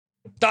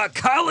the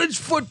college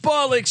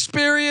football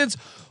experience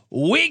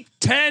week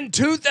 10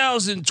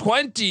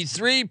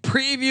 2023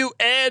 preview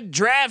and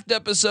draft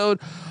episode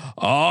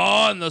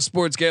on the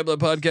Sports Gambling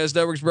Podcast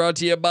Network is brought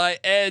to you by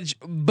Edge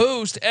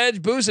Boost.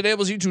 Edge Boost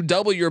enables you to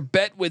double your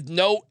bet with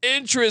no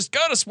interest.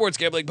 Go to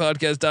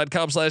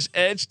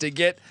sportsgamblingpodcast.com/edge to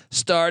get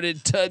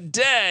started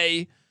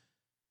today.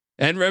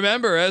 And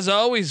remember, as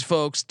always,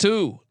 folks,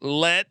 to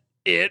let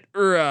it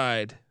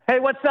ride. Hey,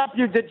 what's up,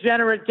 you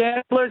degenerate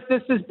gamblers?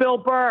 This is Bill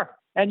Burr,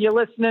 and you're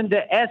listening to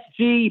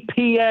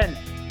SGPN.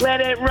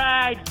 Let it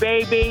ride,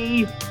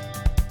 baby.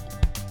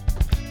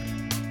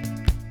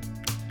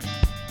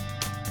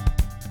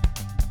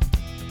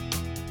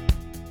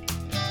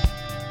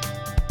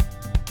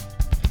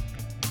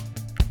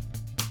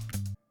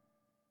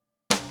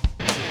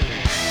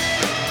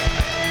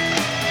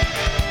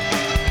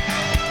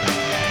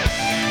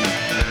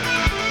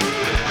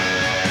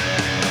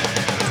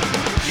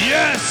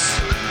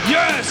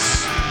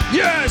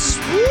 Yes.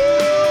 Woo!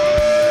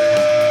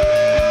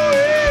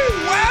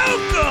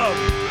 Welcome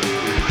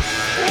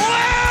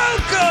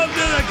to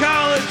the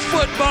college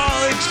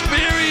football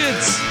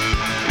experience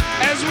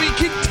as we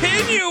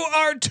continue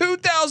our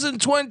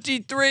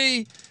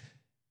 2023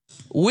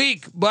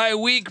 week by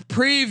week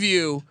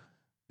preview.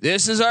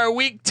 This is our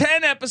week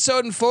 10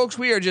 episode, and folks,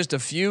 we are just a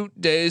few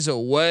days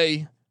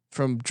away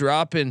from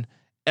dropping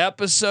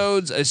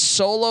episodes, a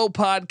solo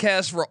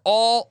podcast for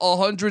all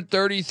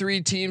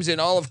 133 teams in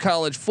all of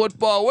college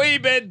football.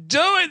 We've been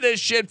doing this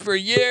shit for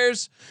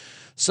years.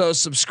 So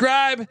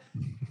subscribe,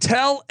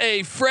 tell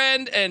a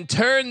friend, and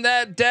turn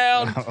that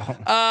down.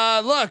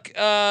 Look,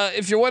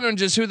 if you're wondering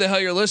just who the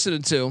hell you're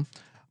listening to,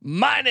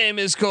 my name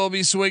is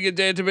Colby Swinging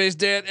Database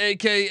Dan,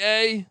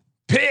 aka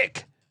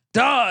Pick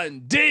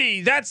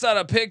Dundee. That's not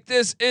a pick.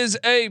 This is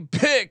a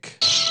pick.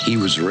 He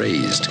was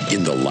raised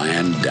in the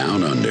land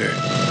down under,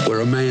 where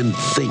a man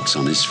thinks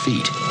on his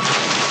feet,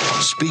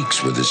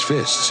 speaks with his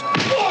fists,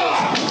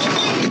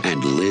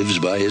 and lives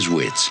by his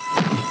wits.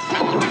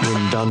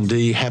 When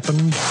Dundee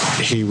happened,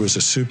 he was a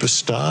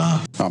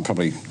superstar. I'm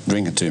probably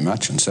drinking too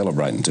much and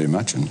celebrating too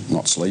much and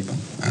not sleeping.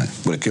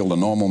 Would have killed a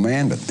normal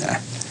man, but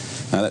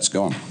no, that's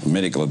gone. The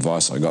medical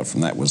advice I got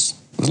from that was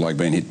like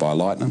being hit by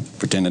lightning.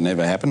 Pretend it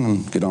never happened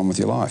and get on with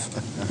your life.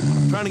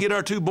 Trying to get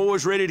our two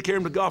boys ready to carry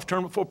them to golf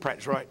tournament before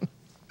practice, right?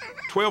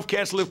 12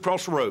 cats live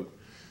across the road.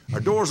 Our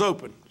door's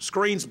open.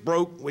 Screen's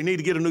broke. We need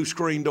to get a new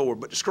screen door,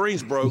 but the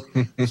screen's broke.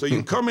 So you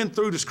can come in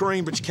through the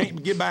screen, but you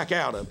can't get back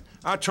out of it.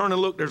 I turn and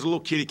look, there's a little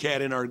kitty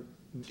cat in our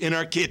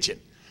kitchen.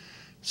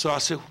 So I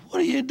said, what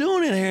are you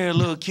doing in here,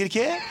 little kitty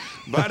cat?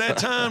 By that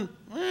time,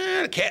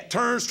 the cat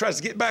turns, tries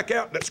to get back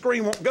out. That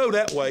screen won't go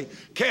that way.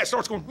 Cat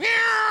starts going,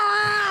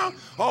 meow,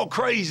 all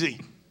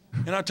crazy.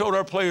 And I told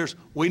our players,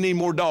 we need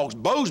more dogs.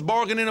 Bo's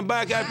barking in the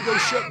back. I have to go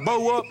shut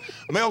Bo up.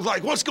 Mel's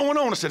like, what's going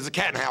on? I said, there's a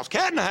cat in the house.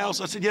 Cat in the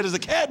house? I said, yeah, there's a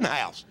cat in the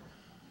house.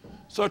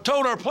 So I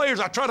told our players,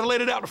 I tried to let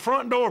it out the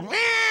front door. Meow,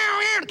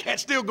 meow, the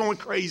cat's still going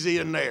crazy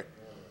in there.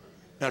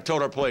 And I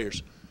told our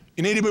players,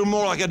 you need to be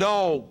more like a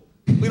dog.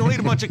 We don't need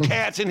a bunch of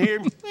cats in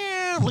here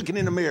looking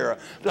in the mirror.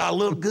 Do I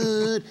look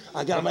good?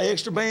 I got my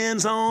extra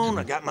bands on.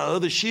 I got my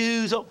other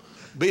shoes on.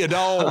 Be a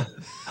dog.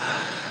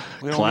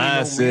 We don't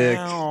Classic. Need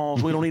no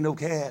meows. We don't need no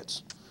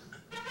cats.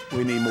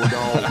 We need more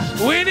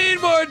dogs. We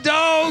need more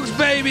dogs,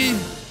 baby.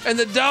 And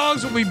the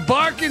dogs will be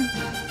barking.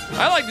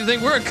 I like to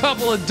think we're a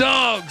couple of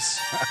dogs.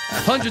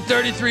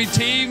 133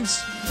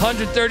 teams,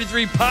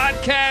 133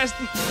 podcasts.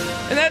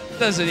 And that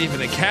doesn't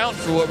even account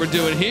for what we're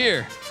doing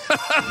here.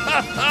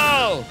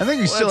 I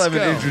think you still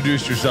haven't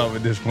introduced yourself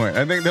at this point.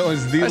 I think that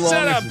was the longest. I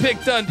said I'm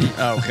Pick Dundee.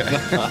 Oh, okay.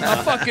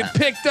 I'm fucking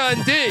Pick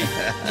Dundee.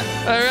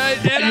 All right.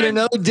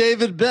 And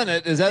David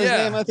Bennett. Is that his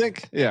name, I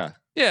think? Yeah.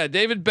 Yeah,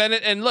 David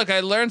Bennett. And look,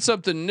 I learned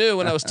something new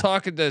when I was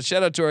talking to,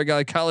 shout out to our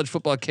guy, College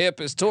Football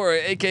Campus Tour,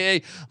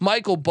 aka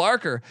Michael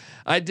Barker.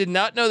 I did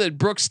not know that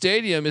Brooks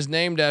Stadium is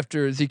named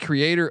after the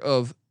creator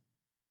of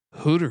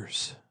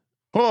Hooters.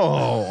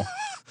 Oh,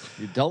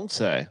 you don't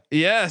say.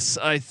 Yes,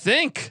 I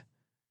think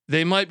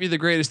they might be the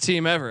greatest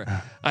team ever.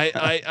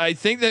 I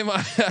think they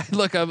might.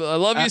 Look, I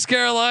love East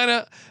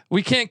Carolina.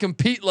 We can't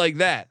compete like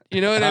that.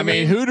 You know what I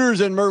mean? Hooters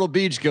and Myrtle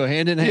Beach go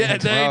hand in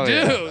hand. Yeah, they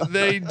do. Yeah.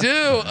 They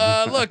do.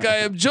 Look, I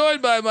am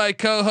joined by my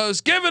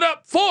co-host. Give it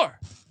up for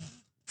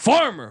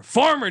former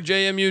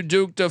JMU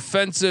Duke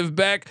defensive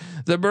back,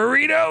 the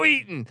burrito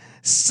eating,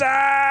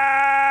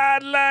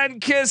 sideline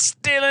kiss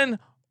stealing,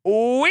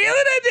 wheeling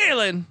and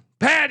dealing,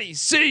 Patty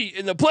C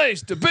in the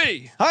place to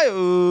be. Hi.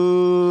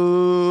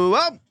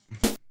 Well,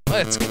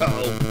 let's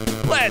go.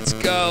 Let's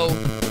go.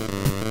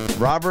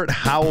 Robert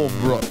Howell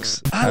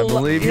Brooks. I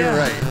believe you're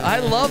right. I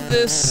love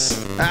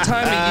this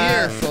time of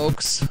year,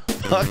 folks.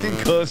 Fucking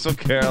Coastal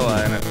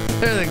Carolina.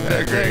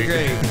 They're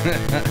great.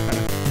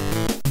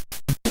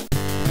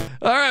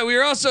 All right, we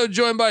are also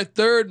joined by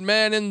third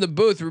man in the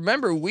booth.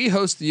 Remember, we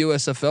host the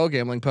USFL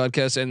Gambling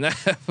Podcast, and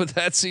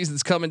that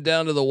season's coming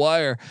down to the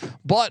wire.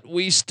 But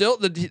we still,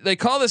 they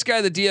call this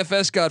guy the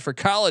DFS god for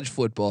college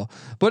football,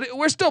 but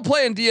we're still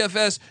playing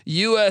DFS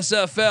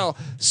USFL.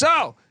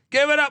 So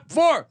give it up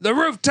for the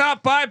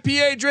rooftop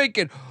IPA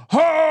drinking,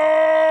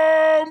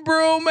 Homer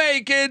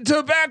taking,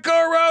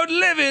 Tobacco Road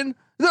living,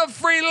 the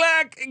free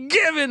lack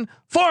giving,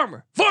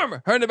 former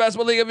Herndon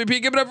Basketball League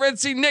MVP. Give it up for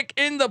NC Nick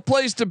in the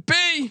place to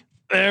be.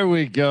 There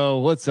we go.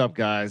 What's up,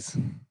 guys?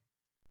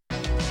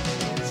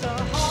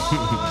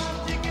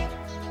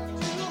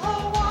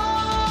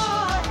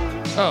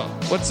 Oh,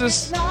 what's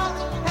this?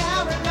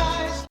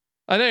 I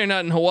know you're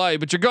not in Hawaii,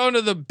 but you're going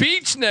to the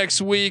beach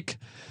next week.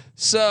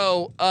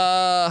 So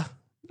I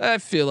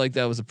feel like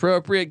that was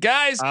appropriate.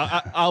 Guys,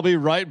 I'll be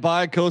right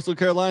by Coastal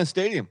Carolina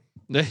Stadium.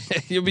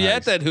 You'll be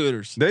at that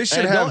Hooters. They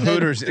should have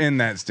Hooters in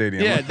that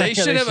stadium. Yeah, they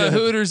should have a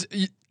Hooters.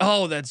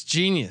 Oh, that's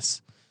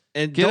genius.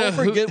 And don't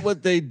forget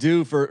what they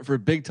do for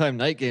big time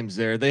night games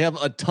there. They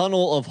have a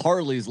tunnel of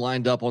Harleys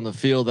lined up on the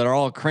field that are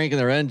all cranking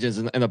their engines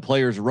and the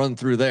players run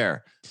through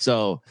there.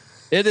 So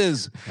it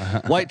is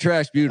white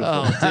trash beautiful.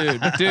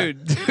 Oh, dude.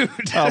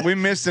 Oh, we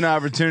missed an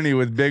opportunity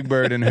with Big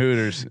Bird and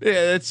Hooters.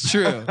 Yeah, that's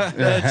true.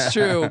 That's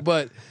true.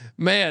 But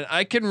man,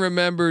 I can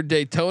remember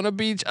Daytona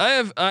Beach.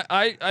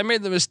 I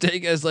made the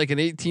mistake as like an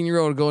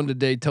 18-year-old going to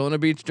Daytona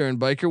Beach during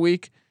biker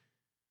week.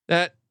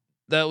 That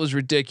was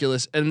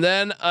ridiculous. And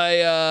then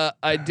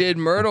I did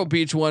Myrtle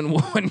Beach one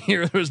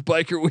year. There was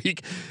biker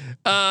week.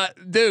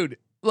 Dude,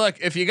 look,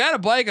 if you got a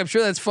bike, I'm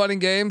sure that's fun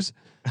and games.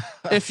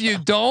 If you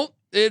don't,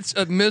 it's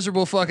a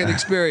miserable fucking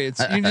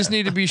experience. You just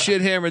need to be shit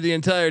hammered the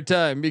entire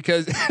time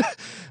because,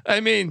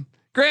 I mean,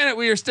 granted,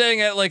 we were staying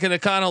at like an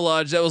Econo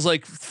Lodge that was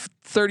like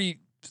 30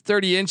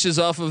 inches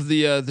off of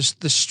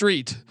the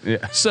street.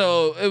 Yeah.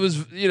 So it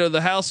was,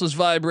 the house was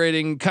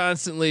vibrating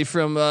constantly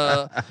from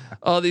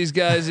all these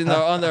guys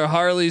on their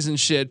Harleys and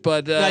shit.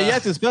 But now you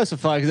have to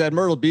specify because at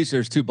Myrtle Beach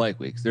there's 2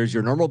 bike weeks. There's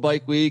your normal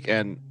bike week,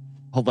 and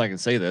hopefully I can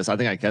say this. I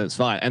think I can. It's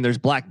fine. And there's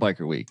Black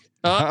Biker Week.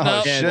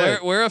 No,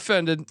 we're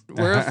offended.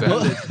 We're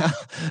offended.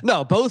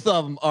 No, both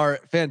of them are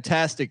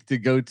fantastic to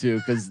go to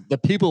because the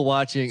people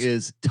watching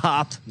is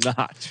top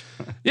notch.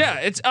 Yeah,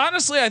 it's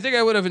honestly, I think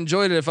I would have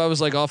enjoyed it if I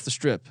was like off the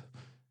strip.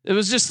 It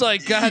was just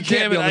like, God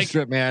damn it,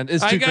 strip, man.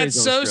 It's I too got crazy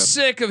so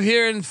sick of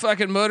hearing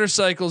fucking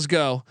motorcycles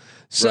go.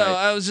 So Right.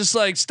 I was just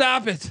like,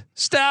 stop it.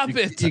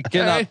 You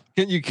cannot.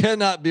 You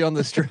cannot be on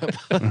the strip.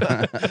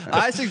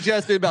 I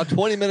suggest be about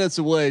 20 minutes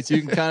away so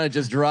you can kind of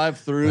just drive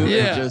through.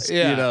 Yeah, and just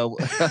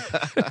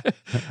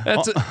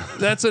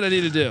That's what I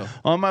need to do.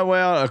 On my way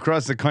out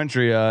across the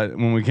country,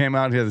 when we came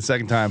out here the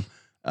second time,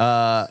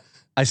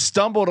 I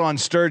stumbled on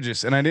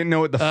Sturgis and I didn't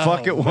know what the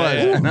fuck it was,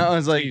 man. and I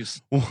was like,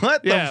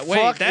 "What the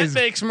fuck that is?"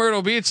 makes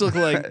Myrtle Beach look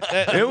like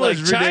It was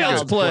like child's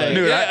ridiculous. play.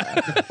 Dude,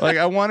 Yeah.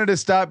 I wanted to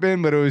stop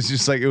in, but it was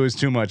just like it was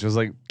too much. I was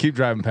like, "Keep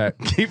driving, Pat.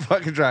 Keep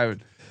fucking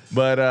driving."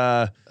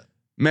 But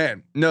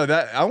man, no,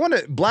 that I want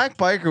to Black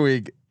Biker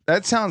Week.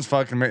 That sounds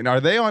fucking amazing. Are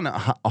they on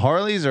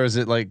Harleys or is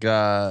it like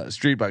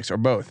street bikes or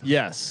both?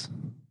 Yes.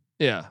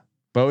 Yeah.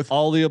 Both.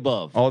 All the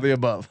above. All the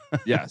above.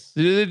 Yes.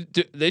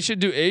 They should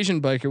do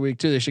Asian Biker Week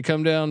too. They should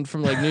come down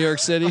from like New York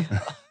City,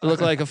 look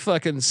like a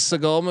fucking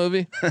Seagal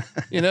movie.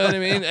 You know what I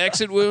mean?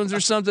 Exit Wounds or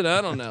something. I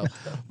don't know,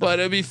 but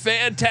it'd be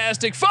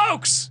fantastic,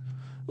 folks.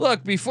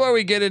 Look, before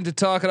we get into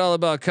talking all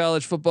about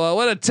college football,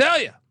 I want to tell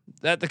you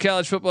that the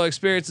college football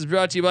experience is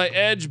brought to you by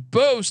Edge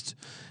Boost.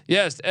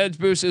 Yes, Edge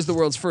Boost is the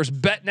world's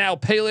first bet now,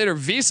 pay later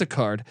Visa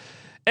card.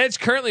 Edge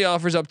currently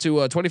offers up to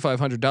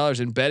 $2,500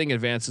 in betting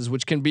advances,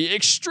 which can be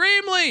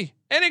extremely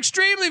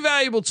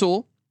valuable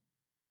tool.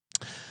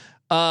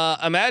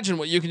 Imagine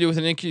what you can do with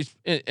an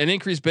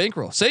increased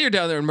bankroll. Say you're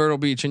down there in Myrtle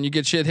Beach and you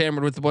get shit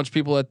hammered with a bunch of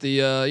people at the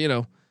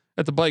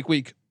at the bike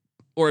week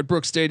or at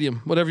Brooks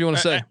Stadium, whatever you want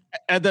to say.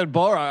 At that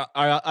bar,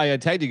 I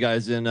tagged you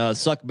guys in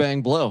Suck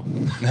Bang Blow.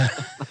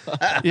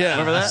 Yeah,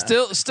 remember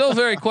that? Still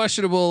very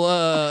questionable.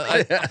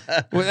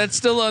 That's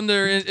still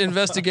under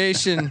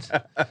investigation.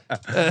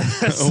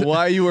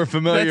 Why you were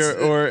familiar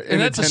or in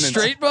and that's attendance. a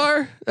straight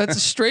bar. That's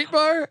a straight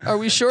bar. Are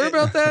we sure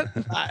about that?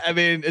 I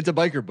mean, it's a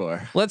biker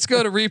bar. Let's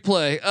go to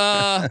replay.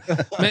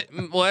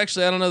 Well,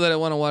 actually, I don't know that I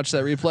want to watch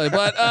that replay,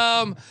 but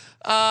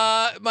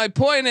my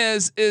point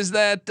is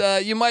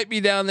that you might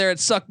be down there at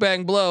Suck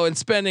Bang Blow and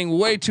spending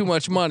way too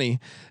much money,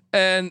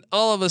 and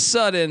all of a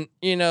sudden,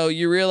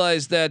 you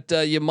realize that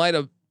you might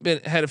have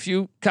had a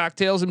few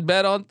cocktails and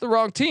bet on the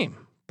wrong team.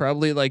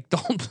 Probably like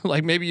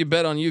maybe you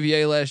bet on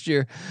UVA last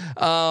year,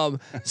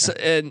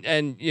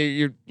 and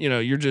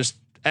you're just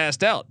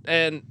asked out,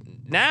 and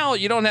now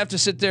you don't have to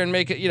sit there and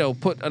make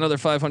it, put another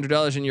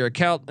 $500 in your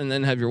account and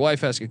then have your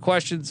wife ask you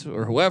questions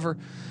or whoever.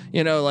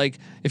 Like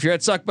if you're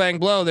at Suck Bang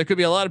Blow, there could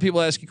be a lot of people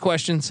asking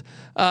questions.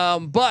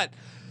 But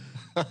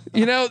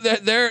they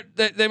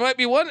might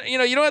be one, you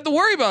don't have to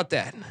worry about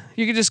that.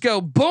 You can just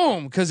go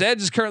boom, because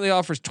Edge currently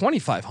offers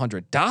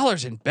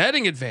 $2,500 in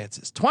betting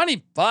advances.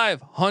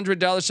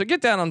 $2,500. So get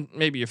down on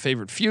maybe your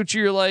favorite future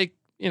you like,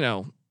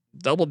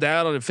 double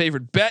down on a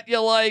favorite bet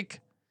you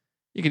like.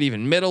 You could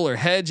even middle or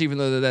hedge, even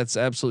though that's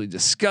absolutely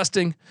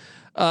disgusting.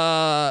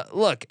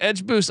 Look,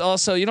 Edge Boost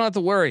also, you don't have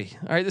to worry.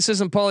 All right. This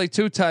isn't Paulie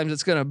 2 times.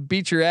 It's going to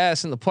beat your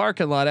ass in the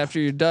parking lot after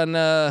you're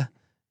done,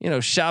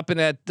 shopping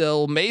at the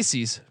old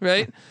Macy's.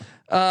 Right.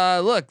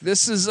 Look,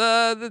 this is,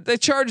 they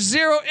charge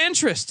 0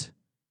 interest.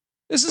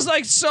 This is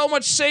like so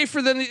much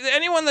safer than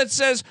anyone that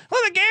says,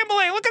 "Look at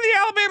gambling. Look at the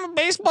Alabama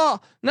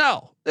baseball."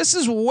 No, this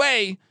is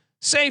way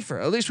safer.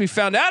 At least we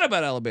found out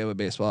about Alabama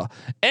baseball,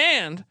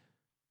 and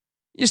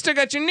you still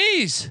got your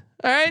knees.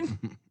 All right,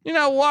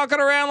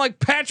 walking around like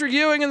Patrick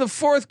Ewing in the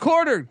fourth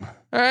quarter.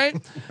 All right,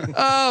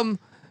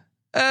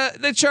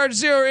 they charge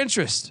 0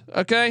 interest.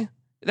 Okay,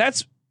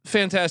 that's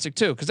fantastic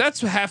too, because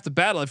that's half the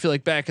battle. I feel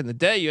like back in the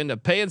day, you end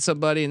up paying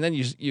somebody, and then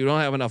you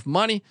don't have enough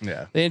money.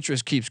 Yeah, the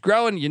interest keeps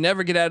growing. You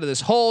never get out of this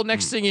hole.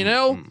 Next thing you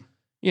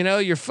know,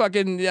 you're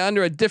fucking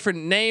under a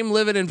different name,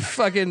 living in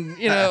fucking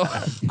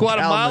Guatemala.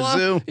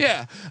 Kalamazoo.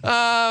 Yeah,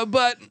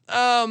 but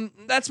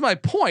that's my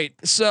point.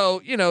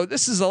 So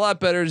this is a lot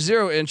better,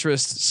 0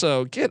 interest.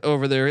 So get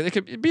over there. They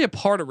could be a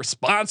part of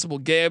responsible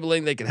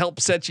gambling. They can help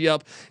set you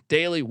up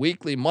daily,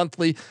 weekly,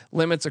 monthly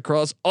limits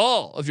across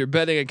all of your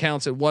betting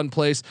accounts at one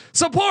place.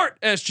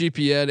 Support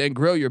SGPN and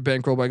grow your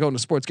bankroll by going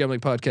to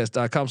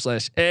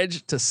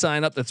sportsgamblingpodcast.com/edge to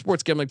sign up. That's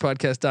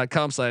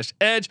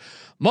sportsgamblingpodcast.com/edge.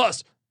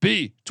 Must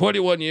be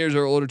 21 years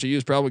or older to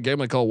use. Problem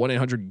gambling, call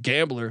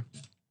 1-800-GAMBLER.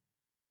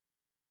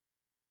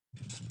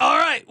 All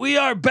right, we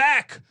are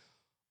back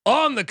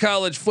on the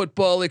college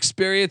football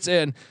experience.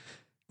 And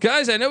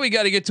guys, I know we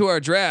got to get to our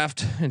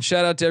draft, and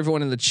shout out to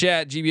everyone in the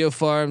chat, GBO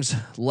Farms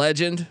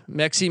legend,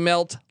 Mexi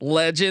Melt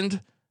legend,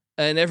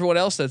 and everyone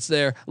else that's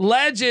there.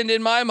 Legend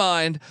in my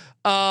mind.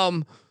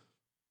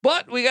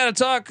 But we got to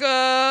talk.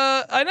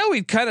 I know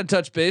we kind of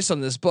touched base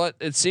on this, but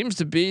it seems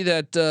to be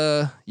that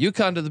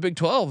UConn to the Big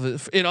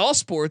 12 in all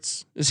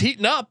sports is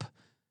heating up.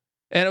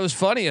 And it was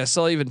funny. I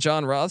saw even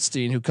John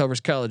Rothstein, who covers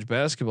college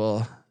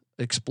basketball,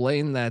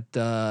 explain that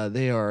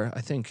they are,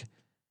 I think,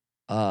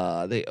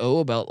 they owe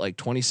about like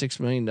 $26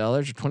 million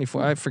or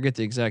 24. I forget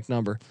the exact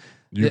number.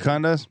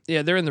 UConn does?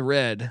 Yeah, they're in the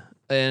red.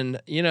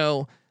 And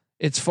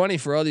it's funny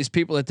for all these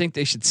people that think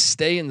they should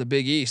stay in the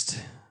Big East.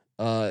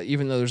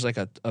 Even though there's like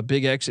a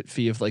big exit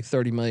fee of like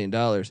 $30 million,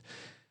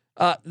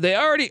 they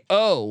already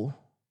owe.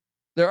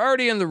 They're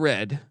already in the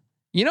red.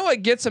 You know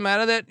what gets them out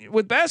of that?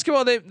 With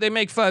basketball, they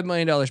make $5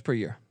 million per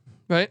year,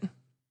 right?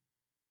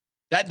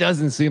 That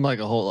doesn't seem like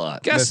a whole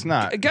lot. That's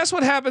not. Guess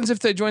what happens if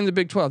they join the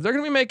Big 12? They're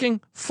going to be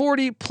making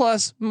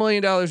 $40+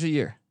 million a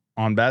year.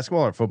 On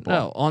basketball or football?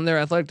 No, on their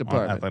athletic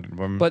department. Athletic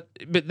department. But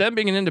them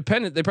being an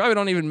independent, they probably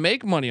don't even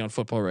make money on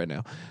football right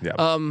now.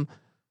 Yeah.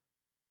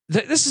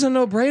 This is a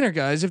no-brainer,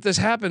 guys. If this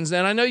happens,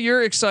 and I know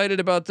you're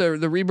excited about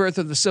the rebirth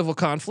of the civil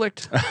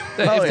conflict.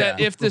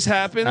 If this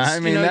happens,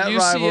 I mean, that UCF,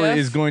 rivalry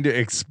is going to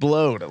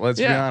explode. Let's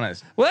be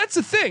honest. Well, that's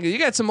the thing. You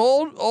got some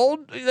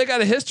old. They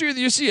got a history of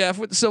the UCF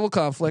with the civil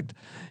conflict.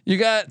 You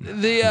got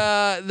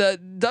the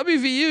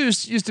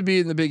WVUs used to be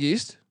in the Big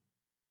East,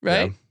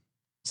 right? Yeah.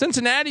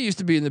 Cincinnati used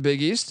to be in the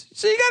Big East.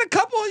 So you got a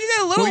couple. You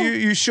got a little. Well,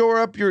 you shore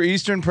up your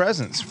Eastern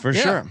presence for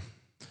sure.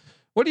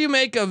 What do you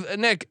make of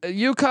Nick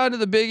UConn to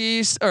the Big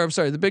East, or I'm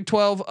sorry, the Big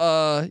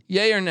 12?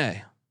 Yay or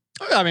nay?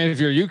 I mean,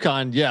 if you're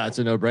UConn, yeah, it's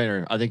a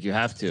no-brainer. I think you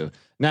have to.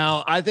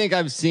 Now, I think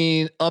I've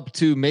seen up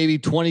to maybe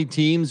 20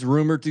 teams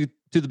rumored to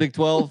the Big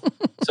 12,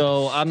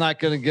 so I'm not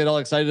going to get all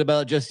excited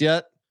about it just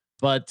yet.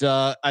 But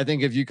I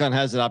think if UConn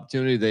has an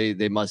opportunity,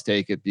 they must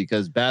take it,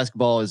 because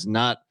basketball is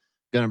not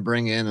going to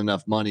bring in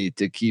enough money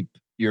to keep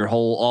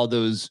all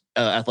those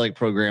athletic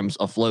programs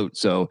afloat.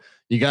 So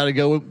you got to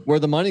go where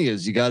the money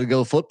is. You got to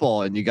go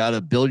football, and you got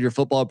to build your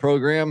football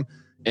program,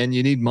 and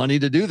you need money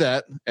to do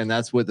that. And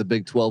that's what the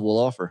Big 12 will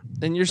offer.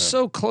 And you're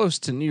so close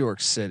to New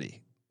York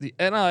City. The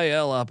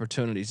NIL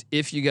opportunities,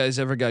 if you guys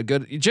ever got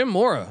good. Jim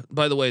Mora,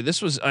 by the way,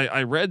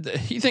 I read that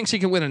he thinks he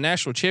can win a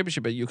national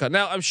championship at UConn.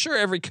 Now, I'm sure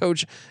every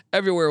coach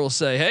everywhere will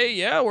say, hey,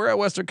 yeah, we're at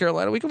Western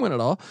Carolina. We can win it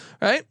all.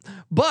 Right.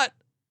 But,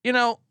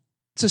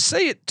 to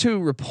say it to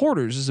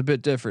reporters is a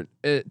bit different.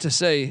 To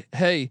say,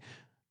 hey,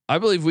 I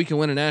believe we can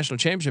win a national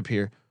championship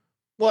here.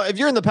 Well, if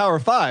you're in the Power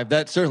 5,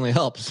 that certainly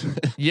helps.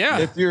 Yeah.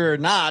 If you're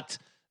not,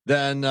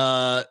 then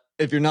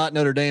if you're not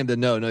Notre Dame, then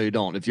no, you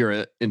don't. If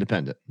you're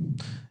independent.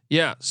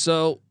 Yeah.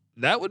 So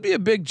that would be a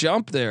big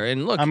jump there.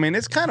 And look, I mean,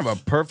 it's kind of a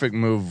perfect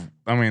move.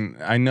 I mean,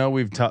 I know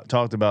we've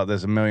talked about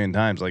this a million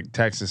times, like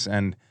Texas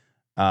and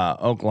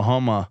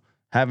Oklahoma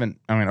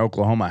haven't. I mean,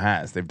 Oklahoma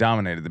has. They've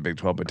dominated the Big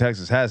 12, but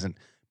Texas hasn't.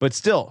 But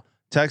still,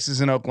 Texas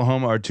and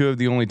Oklahoma are two of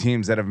the only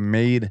teams that have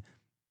made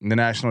the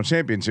national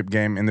championship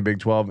game in the Big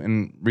 12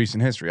 in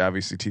recent history.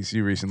 Obviously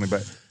TCU recently,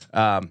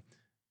 but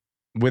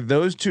with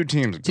those two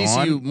teams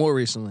TCU gone, more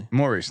recently,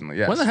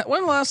 yes.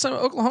 When the last time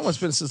Oklahoma's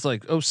been since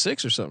like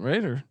 06 or something,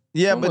 right? Or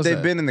yeah, but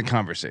they've been in the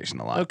conversation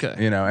a lot. Okay,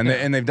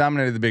 and they've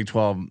dominated the Big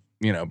 12,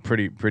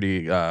 pretty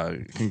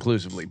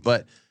conclusively.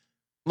 But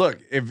look,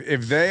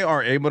 if they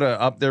are able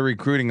to up their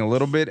recruiting a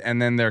little bit,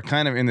 and then they're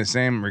kind of in the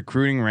same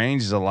recruiting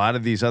range as a lot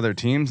of these other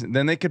teams,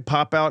 then they could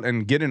pop out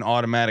and get an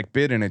automatic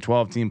bid in a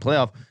 12-team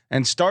playoff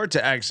and start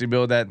to actually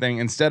build that thing,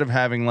 instead of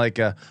having like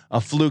a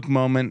fluke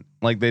moment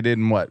like they did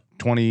in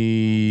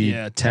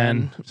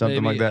 2010,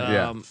 something maybe, like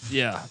that.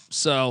 Yeah.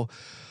 So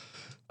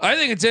I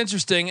think it's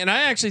interesting, and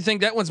I actually think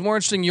that one's more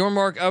interesting.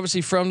 Yormark,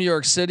 obviously from New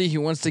York City, he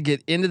wants to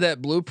get into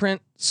that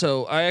blueprint.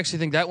 So I actually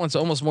think that one's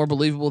almost more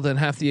believable than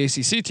half the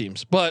ACC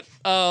teams. But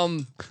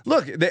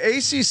look, the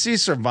ACC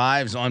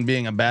survives on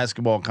being a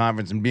basketball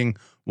conference and being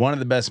one of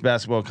the best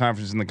basketball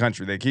conferences in the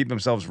country. They keep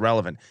themselves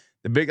relevant.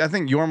 I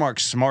think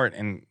Yormark's smart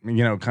and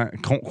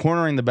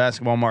cornering the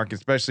basketball market,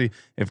 especially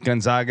if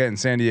Gonzaga and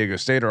San Diego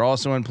State are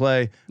also in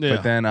play. Yeah.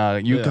 But then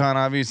UConn,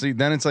 obviously,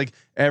 then it's like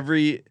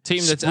every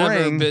team that's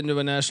ever been to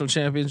a national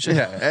championship.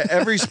 Yeah,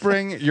 every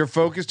spring you're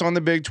focused on the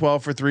Big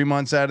 12 for 3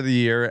 months out of the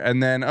year,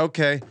 and then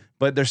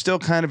but they're still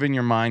kind of in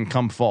your mind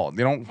come fall.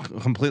 They don't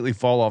completely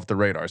fall off the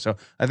radar. So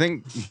I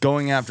think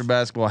going after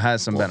basketball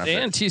has some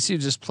benefit. And TCU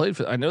just played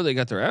for. I know they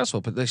got their ass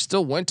whooped, but they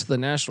still went to the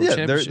national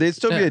championship. They'd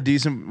still be a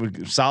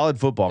decent, solid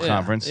football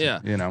conference. Yeah,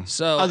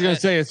 So I was going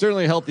to say it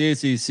certainly helped the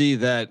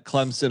ACC that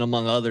Clemson,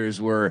 among others,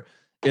 were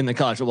in the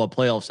college football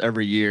playoffs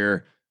every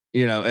year.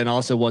 And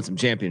also won some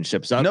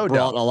championships. That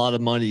brought a lot of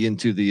money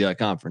into the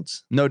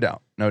conference. No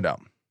doubt.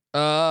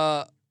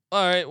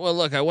 All right. Well,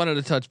 look, I wanted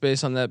to touch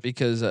base on that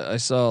because I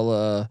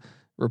saw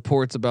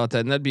reports about that,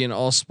 and that'd be in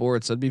all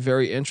sports. That'd be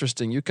very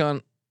interesting.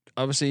 UConn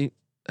obviously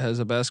has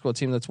a basketball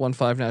team that's won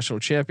 5 national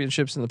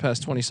championships in the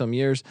past 20 some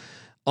years.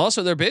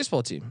 Also, their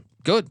baseball team,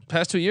 good.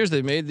 Past 2 years,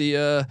 they made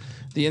the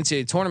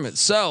NCAA tournament.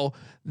 So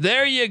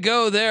there you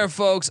go, there,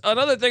 folks.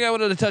 Another thing I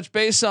wanted to touch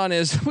base on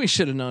is we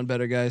should have known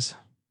better, guys.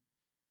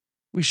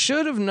 We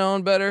should have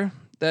known better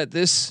that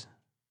this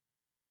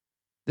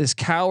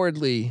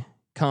cowardly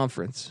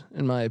conference,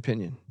 in my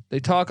opinion. They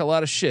talk a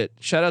lot of shit.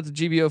 Shout out to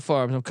GBO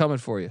Farms. I'm coming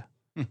for you.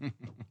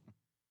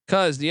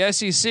 Because the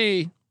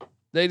SEC,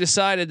 they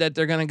decided that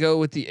they're going to go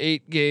with the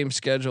 8-game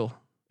schedule.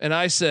 And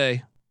I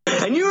say...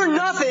 And you're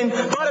nothing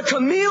but a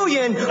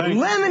chameleon,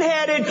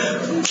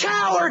 lemon-headed,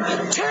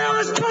 coward,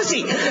 terrorist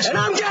pussy. And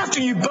I'm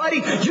after you, buddy.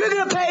 You're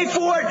going to pay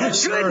for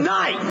it. Good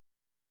night.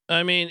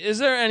 I mean, is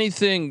there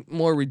anything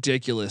more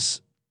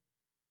ridiculous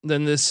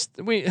than this?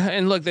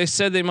 And look, they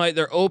said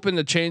they're open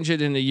to change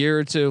it in a year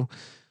or two.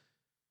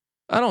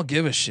 I don't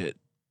give a shit.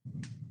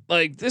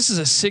 Like, this is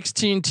a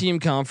 16-team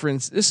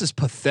conference. This is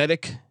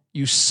pathetic.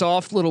 You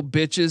soft little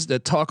bitches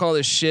that talk all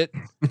this shit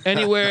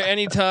anywhere,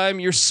 anytime.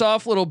 You're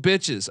soft little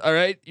bitches. All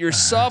right. You're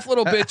soft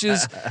little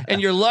bitches.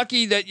 And you're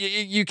lucky that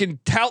you can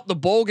tout the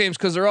bowl games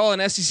because they're all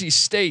in SEC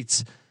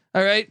states.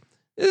 All right.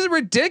 This is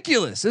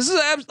ridiculous. This is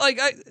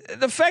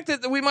the fact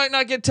that we might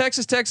not get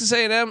Texas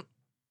A&M.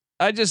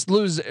 I just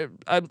lose.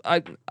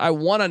 I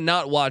want to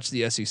not watch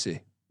the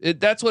SEC.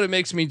 That's what it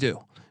makes me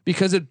do.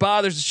 Because it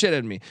bothers the shit out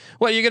of me.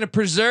 What, you're going to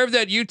preserve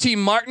that UT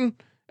Martin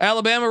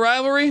Alabama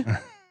rivalry?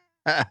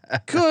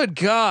 Good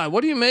God.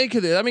 What do you make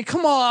of it? I mean,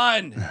 come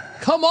on.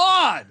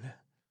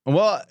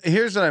 Well,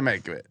 here's what I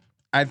make of it.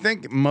 I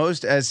think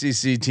most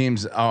SEC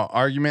teams'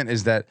 argument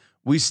is that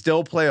we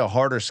still play a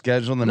harder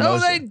schedule than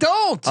most they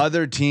don't.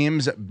 Other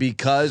teams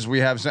because we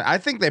have. I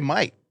think they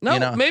might.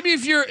 No, maybe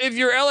if you're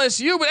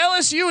LSU, but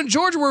LSU and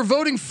Georgia were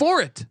voting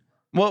for it.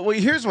 Well,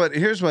 here's what my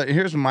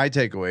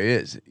takeaway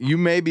is. You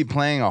may be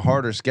playing a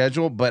harder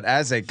schedule, but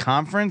as a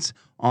conference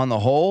on the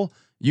whole,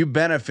 you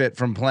benefit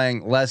from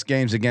playing less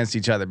games against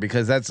each other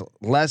because that's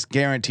less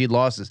guaranteed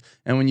losses.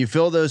 And when you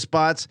fill those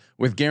spots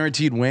with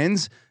guaranteed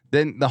wins,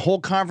 then the whole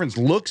conference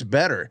looks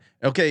better.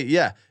 Okay,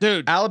 yeah.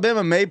 Dude.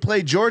 Alabama may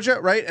play Georgia,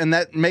 right? And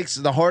that makes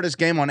the hardest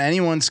game on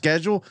anyone's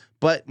schedule,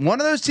 but one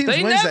of those teams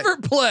wins never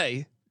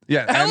play.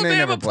 Yeah,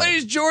 Alabama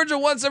plays Georgia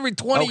once every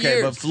 20 years.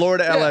 Okay, but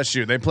Florida,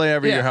 LSU, they play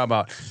every year. How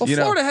about? Well,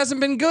 Florida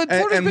hasn't been good.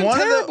 Florida's been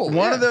terrible.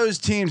 One of those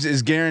teams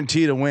is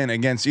guaranteed a win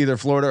against either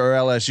Florida or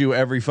LSU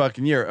every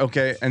fucking year.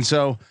 Okay, and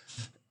so,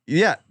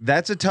 yeah,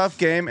 that's a tough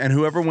game, and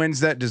whoever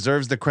wins that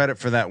deserves the credit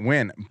for that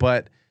win.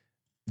 But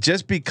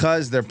just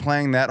because they're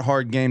playing that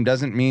hard game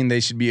doesn't mean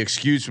they should be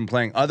excused from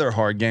playing other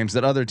hard games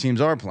that other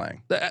teams are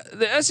playing.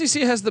 The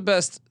SEC has the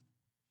best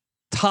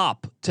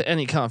top to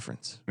any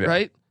conference,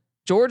 right?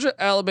 Georgia,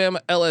 Alabama,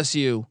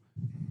 LSU,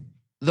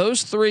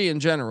 those 3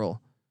 in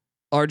general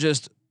are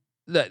just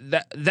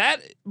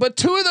that. But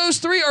 2 of those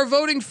 3 are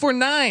voting for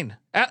 9.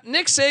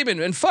 Nick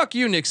Saban, and fuck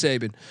you, Nick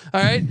Saban.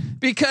 All right,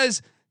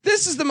 because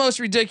this is the most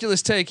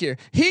ridiculous take here.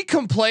 He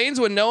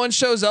complains when no one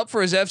shows up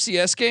for his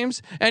FCS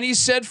games, and he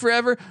said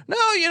forever,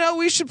 "No,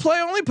 we should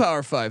play only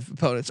Power 5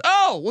 opponents."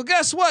 Oh, well,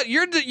 guess what?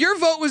 Your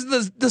vote was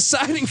the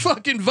deciding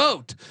fucking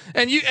vote,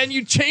 and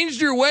you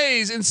changed your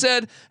ways and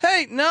said,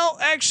 "Hey, no,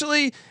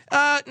 actually,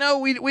 no,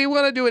 we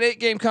want to do an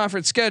 8-game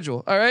conference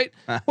schedule." All right.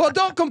 Well,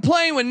 don't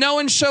complain when no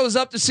one shows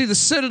up to see the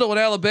Citadel in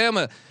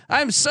Alabama.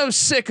 I'm so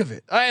sick of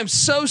it. I am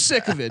so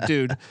sick of it,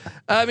 dude.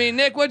 I mean,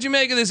 Nick, what'd you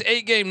make of this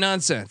 8-game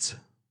nonsense?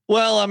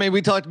 Well, I mean,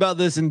 we talked about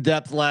this in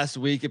depth last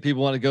week. If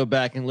people want to go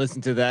back and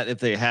listen to that, if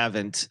they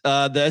haven't,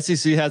 the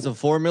SEC has a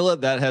formula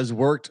that has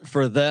worked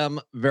for them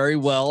very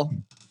well.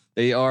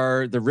 They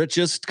are the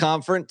richest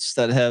conference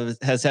that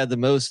has had the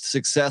most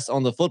success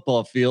on the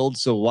football field.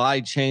 So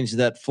why change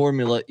that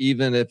formula,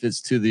 even if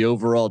it's to the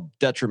overall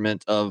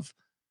detriment of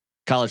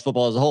college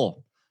football as a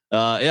whole?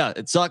 Yeah,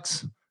 it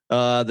sucks.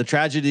 The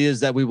tragedy is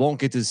that we won't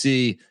get to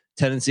see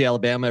Tennessee,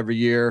 Alabama every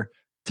year.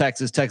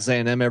 Texas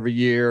A&M every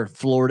year,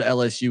 Florida,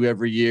 LSU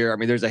every year. I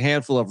mean, there's a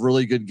handful of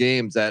really good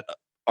games that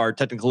are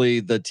technically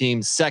the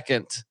team's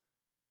second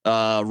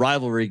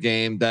rivalry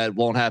game that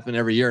won't happen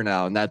every year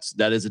now, and that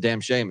is a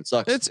damn shame. It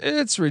sucks.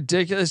 It's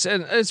ridiculous,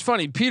 and it's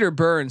funny. Peter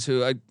Burns,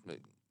 who I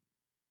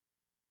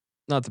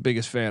not the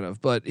biggest fan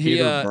of, but he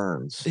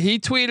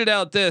tweeted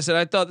out this, and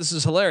I thought this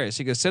is hilarious.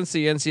 He goes, since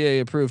the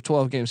NCAA approved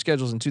 12-game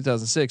schedules in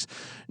 2006,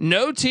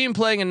 no team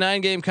playing a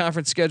 9-game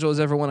conference schedule has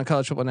ever won a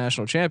college football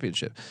national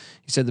championship.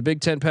 He said the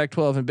Big 10,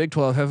 Pac-12, and Big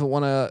 12 haven't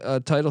won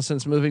a title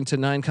since moving to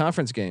 9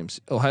 conference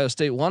games. Ohio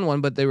State won one,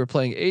 but they were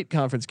playing 8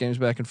 conference games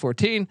back in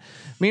 2014.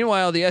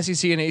 Meanwhile, the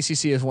SEC and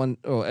ACC has won.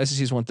 SEC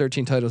has won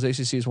 13 titles.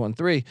 ACC has won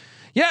 3.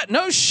 Yeah,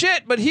 no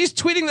shit, but he's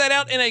tweeting that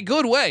out in a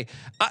good way.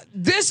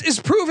 This is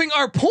proving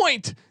our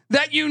point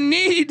that you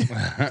need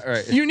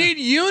you need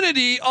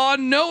unity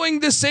on knowing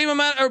the same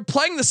amount or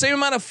playing the same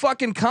amount of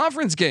fucking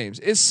conference games.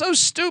 It's so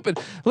stupid.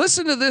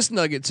 Listen to this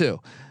nugget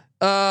too.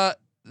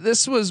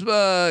 This was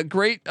a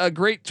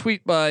great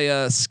tweet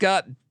by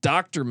Scott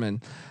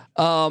Docterman.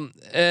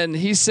 And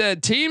he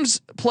said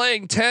teams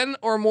playing 10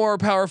 or more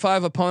Power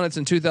 5 opponents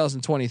in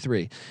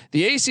 2023.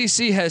 The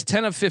ACC has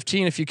 10 of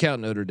 15 if you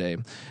count Notre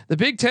Dame. The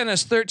Big 10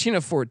 has 13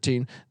 of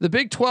 14. The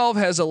Big 12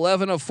 has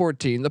 11 of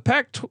 14. The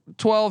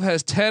Pac-12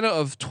 has 10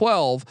 of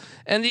 12,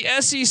 and the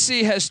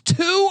SEC has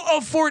 2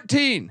 of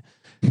 14.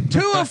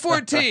 2 of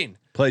 14.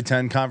 Play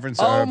 10 conference.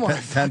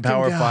 10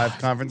 Power 5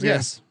 conference.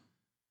 Yes.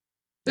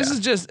 This is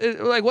just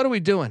like, what are we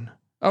doing?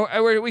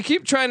 We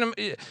keep trying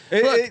to.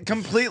 It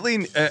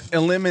completely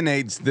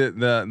eliminates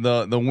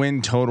the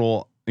win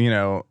total,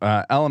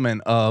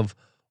 element of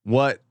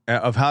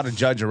how to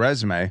judge a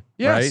resume,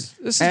 right? This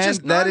is and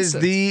just that nonsense.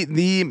 is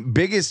the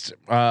biggest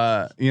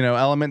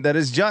element that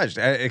is judged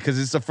because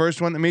it's the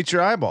first one that meets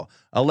your eyeball.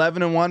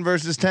 11-1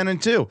 versus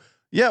 10-2.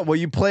 Yeah, well,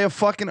 you play a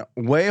fucking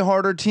way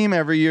harder team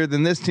every year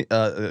than this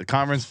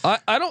conference.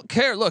 I don't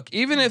care. Look,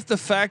 even if the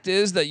fact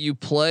is that you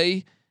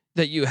play.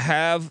 That you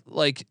have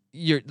like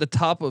the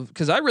top of,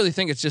 because I really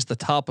think it's just the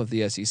top of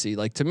the SEC.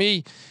 Like to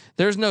me,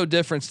 there's no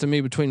difference to me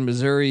between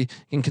Missouri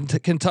and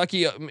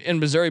Kentucky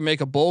and Missouri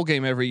make a bowl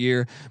game every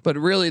year, but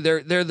really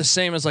they're the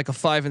same as like a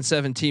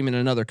 5-7 team in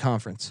another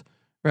conference,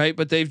 right?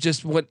 But they've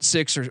just went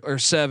 6 or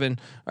 7.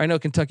 I know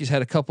Kentucky's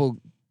had a couple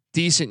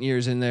decent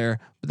years in there,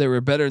 but they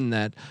were better than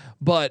that.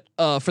 But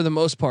for the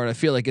most part, I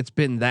feel like it's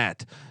been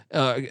that.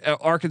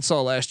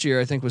 Arkansas last year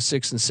I think was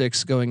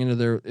 6-6 going into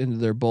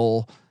their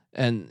bowl,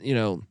 and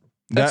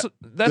That's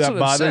what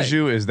bothers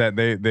you is that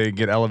they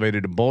get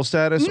elevated to bowl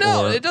status.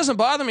 No, it doesn't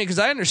bother me because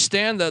I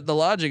understand the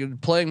logic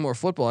of playing more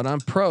football and I'm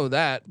pro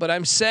that. But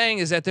I'm saying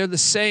is that they're the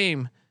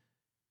same.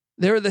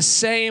 They're the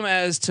same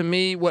as to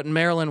me what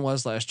Maryland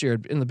was last year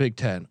in the Big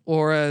 10,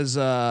 or as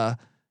another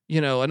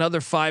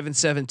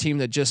 5-7 team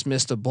that just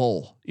missed a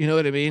bowl. You know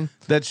what I mean?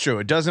 That's true.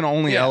 It doesn't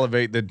only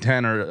elevate the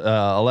 10 or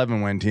 11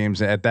 win teams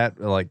at that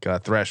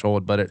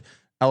threshold, but it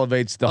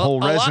elevates the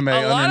whole resume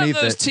underneath it. A lot of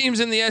those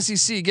teams in the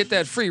SEC get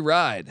that free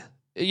ride.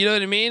 You know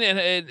what I mean? And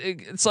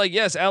it's like,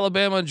 yes,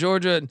 Alabama,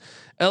 Georgia, and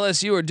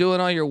LSU are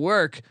doing all your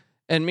work.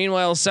 And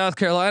meanwhile, South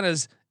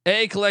Carolina's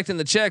collecting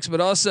the checks,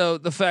 but also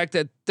the fact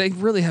that they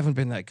really haven't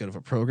been that good of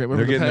a program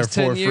over the past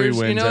 10 years.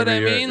 You know what I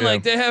mean? Yeah.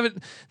 Like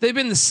they've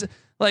been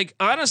like,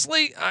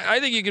 honestly, I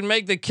think you can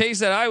make the case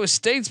that Iowa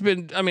State's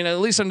been, at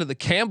least under the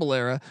Campbell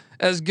era,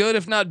 as good,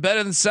 if not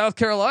better than South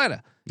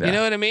Carolina. Yeah. You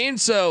know what I mean?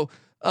 So,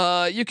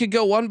 you could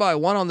go one by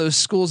one on those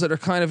schools that are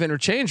kind of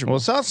interchangeable. Well,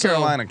 South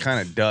Carolina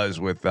kind of does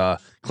with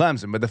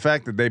Clemson, but the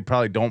fact that they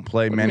probably don't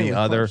play many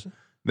other,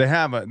 they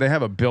have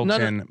a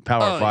built-in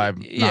Power 5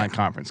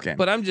 non-conference game.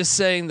 But I'm just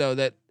saying though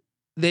that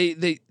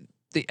the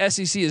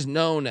SEC is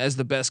known as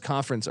the best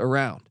conference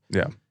around.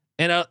 Yeah,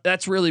 and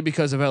that's really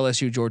because of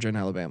LSU, Georgia, and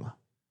Alabama,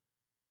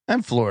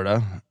 and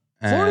Florida.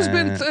 Florida's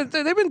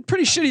they've been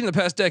pretty shitty in the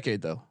past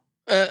decade though.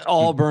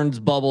 Auburn's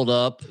bubbled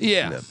up.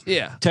 Yeah.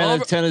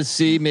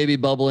 Tennessee maybe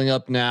bubbling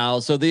up now.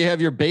 So they have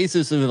your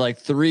basis of like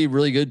 3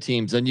 really good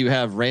teams, and you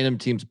have random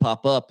teams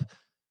pop up.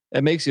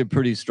 It makes you a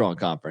pretty strong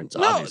conference.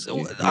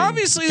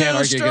 Obviously they're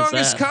the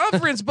strongest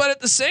conference, but at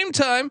the same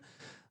time,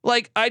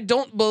 like I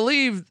don't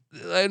believe.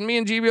 And me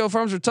and GBO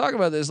Farms were talking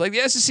about this. Like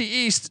the SEC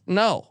East,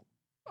 no,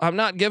 I'm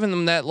not giving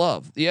them that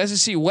love. The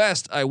SEC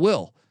West, I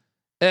will,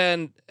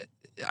 and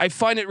I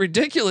find it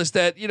ridiculous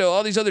that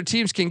all these other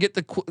teams can get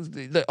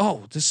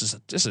this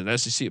is an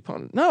SEC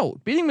opponent. No,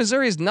 beating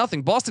Missouri is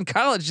nothing. Boston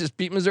College just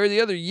beat Missouri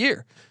the other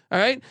year. All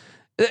right,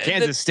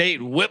 Kansas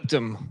State whipped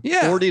them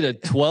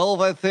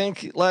 40-12, I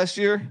think, last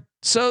year.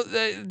 So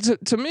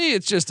to me,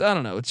 it's just I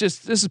don't know. It's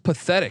just this is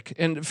pathetic.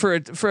 And for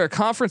a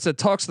conference that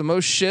talks the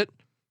most shit,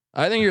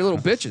 I think you're little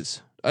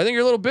bitches. I think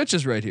you're little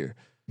bitches right here.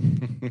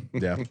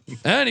 Yeah.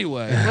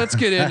 Anyway, let's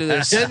get into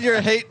this. Send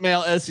your hate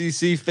mail,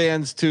 SEC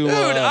fans, to dude.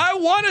 I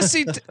want to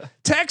see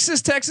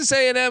Texas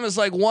A&M is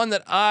like one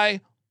that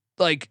I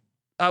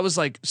was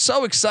like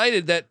so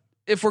excited that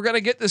if we're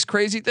gonna get this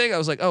crazy thing, I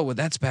was like, oh, well,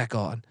 that's back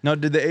on. No,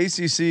 did the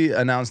ACC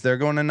announce they're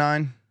going to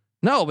 9?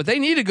 No, but they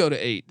need to go to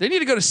 8. They need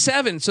to go to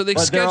 7. So they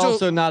but schedule. They're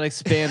also not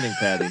expanding,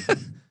 Patty.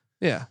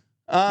 Yeah.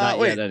 Not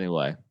wait, yet,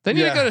 anyway. They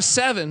need Yeah. to go to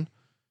 7.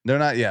 they're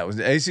not. Yeah, it was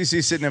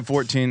ACC sitting at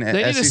 14. They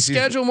need to SEC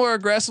schedule more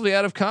aggressively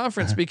out of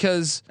conference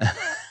because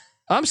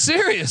I'm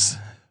serious.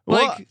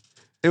 Well,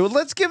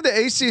 let's give the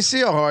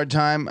ACC a hard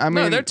time. I mean,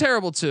 no, they're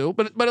terrible too,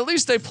 but at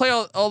least they play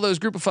all those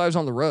group of 5s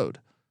on the road.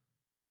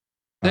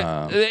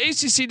 The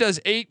ACC does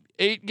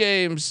 8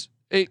 games,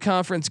 8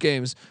 conference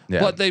games, Yeah.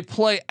 but they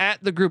play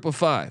at the group of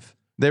 5.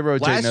 they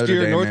rotate Last Notre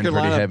year, Dame North in pretty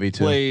Carolina heavy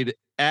too. played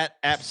at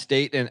App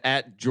State and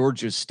at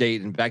Georgia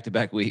State in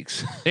back-to-back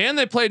weeks. And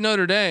they played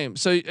Notre Dame.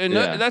 So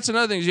that's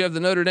another thing is you have the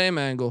Notre Dame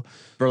angle.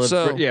 for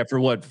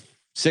what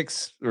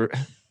 6 or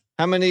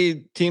how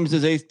many teams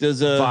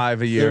does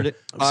 5 a year.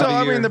 5 So a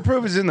I year? mean, the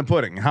proof is in the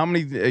pudding. How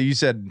many you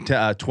said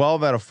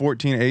 12 out of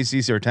 14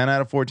 ACC or 10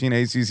 out of 14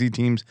 ACC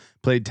teams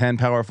played 10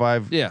 Power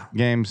 5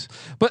 games?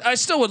 But I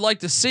still would like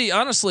to see,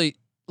 honestly,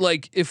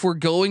 like if we're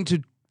going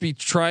to be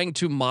trying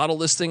to model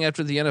this thing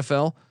after the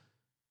NFL,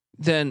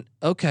 then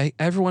okay,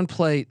 everyone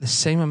play the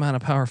same amount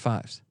of Power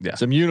 5s. Yeah.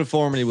 Some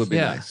uniformity would be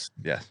Yeah. nice.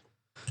 Yes.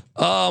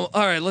 All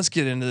right, let's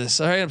get into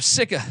this. All right, I'm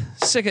sick of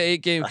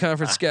 8-game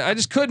conference schedule. I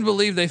just couldn't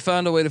believe they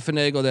found a way to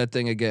finagle that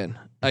thing again.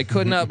 I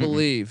could not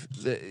believe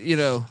that,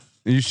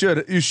 You should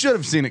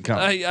have seen it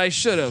coming. I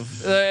should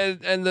have.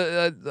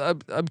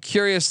 I'm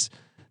curious.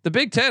 The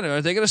Big Ten,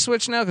 are they going to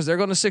switch now because they're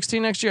going to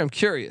 16 next year? I'm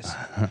curious.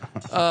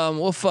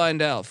 We'll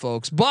find out,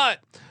 folks. But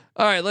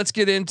all right, let's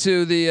get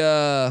into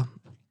the.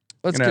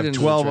 Let's Gonna get have into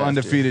 12 the draft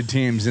undefeated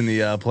teams in the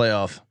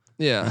playoff.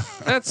 here. Yeah,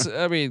 that's.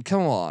 I mean,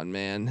 come on,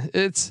 man.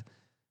 It's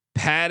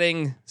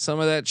padding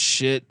some of that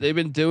shit. They've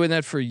been doing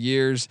that for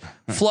years.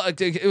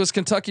 It was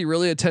Kentucky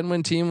really a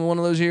 10-win team in one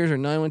of those years or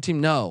 9-win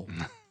team? No.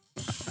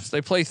 So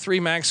they play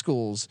 3 MAC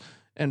schools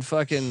and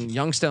fucking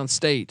Youngstown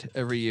State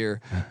every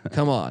year.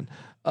 Come on.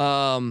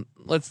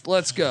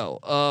 Let's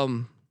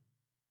go.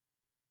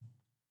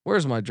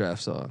 Where's my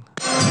draft song?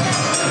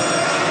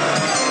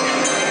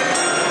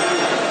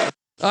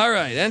 All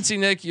right, NC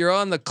Nick, you're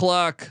on the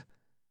clock.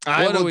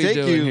 I What are will we take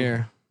doing you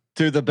here?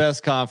 to the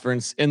best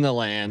conference in the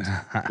land,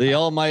 the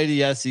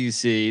almighty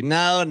SEC.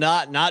 No,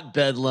 not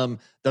Bedlam.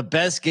 The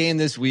best game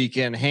this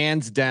weekend,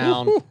 hands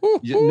down.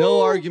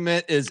 No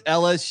argument, is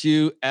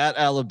LSU at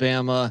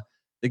Alabama.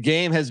 The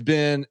game has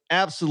been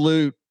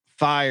absolute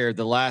fire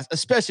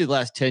especially the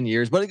last 10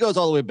 years, but it goes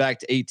all the way back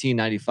to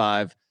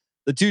 1895.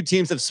 The two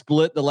teams have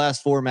split the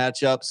last 4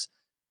 matchups.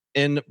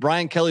 In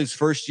Brian Kelly's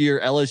first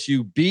year,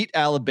 LSU beat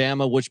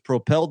Alabama, which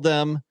propelled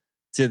them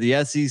to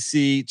the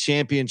SEC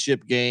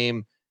championship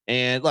game.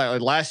 And like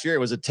last year, it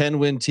was a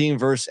 10-win team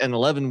versus an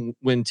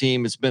 11-win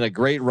team. It's been a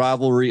great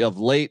rivalry of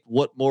late.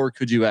 What more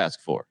could you ask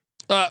for?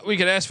 We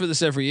could ask for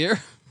this every year.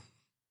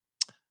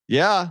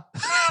 Yeah,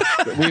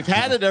 we've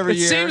had it every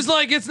year. It seems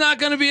like it's not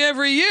going to be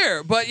every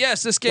year, but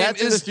yes, this game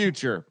That's is in the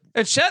future.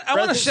 And I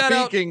want to shout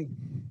out. Speaking,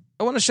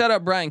 I want to shout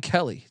out Brian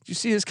Kelly. Did you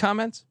see his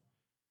comments?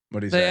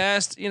 What do you They say?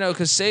 asked,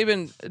 because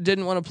Saban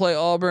didn't want to play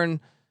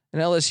Auburn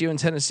and LSU and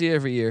Tennessee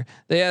every year.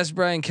 They asked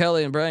Brian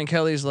Kelly, and Brian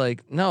Kelly's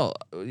like, "No,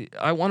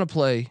 I want to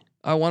play.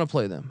 I want to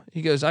play them."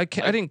 He goes, I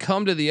didn't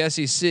come to the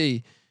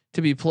SEC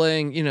to be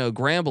playing,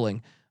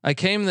 Grambling. I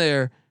came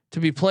there to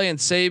be playing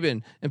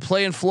Saban and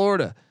playing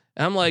Florida.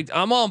 And I'm like,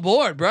 I'm on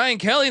board. Brian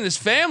Kelly and his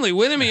family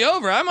winning me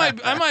over. I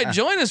might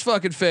join his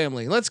fucking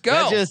family. Let's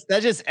go.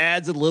 that just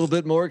adds a little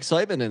bit more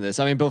excitement in this.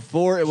 I mean,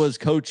 before it was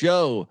Coach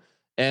O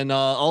and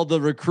all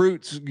the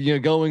recruits,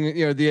 going,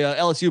 the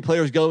LSU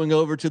players going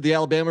over to the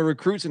Alabama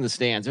recruits in the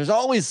stands. There's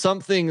always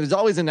something. There's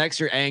always an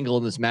extra angle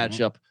in this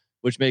matchup,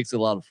 which makes it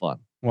a lot of fun.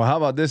 Well, how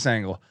about this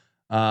angle?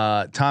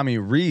 Tommy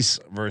Reese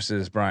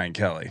versus Brian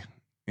Kelly.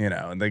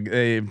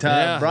 Brian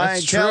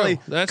that's Kelly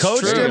true. That's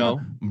coached true.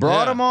 him,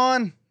 brought him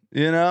on.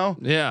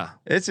 Yeah.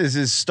 It's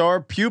his star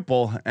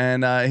pupil,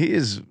 and he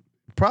has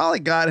probably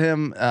got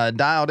him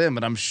dialed in.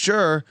 But I'm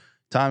sure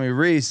Tommy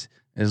Reese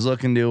is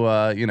looking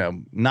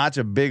to notch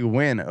a big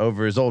win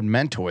over his old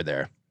mentor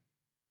there.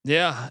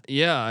 Yeah.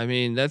 I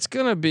mean, that's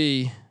gonna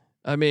be.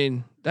 I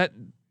mean, that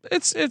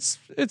it's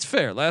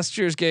fair. Last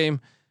year's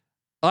game,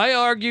 I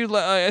argued.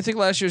 I think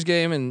last year's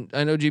game, and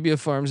I know GBF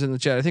Farms in the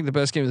chat. I think the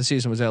best game of the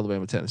season was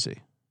Alabama Tennessee,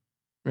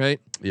 right?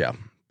 Yeah,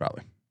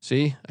 probably.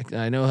 See,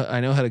 I know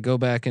how to go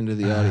back into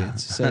the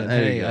audience. Saying,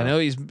 hey, I know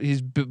he's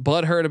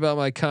butthurt about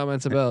my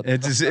comments about.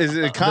 It's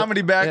a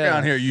comedy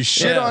background here. You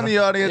shit on the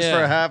audience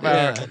for a half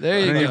hour. There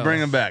you and go. then you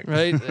bring him back.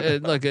 Right?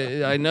 Look,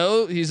 I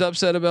know he's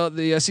upset about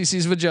the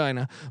SEC's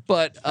vagina,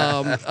 but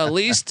at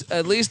least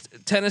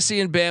Tennessee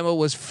and Bama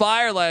was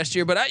fire last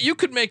year. But you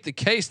could make the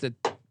case that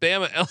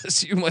Bama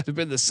LSU might have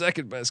been the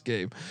second best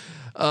game.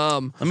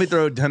 Let me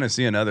throw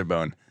Tennessee another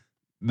bone.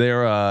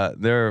 Their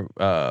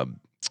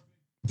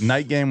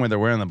night game where they're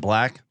wearing the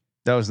black,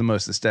 that was the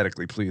most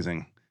aesthetically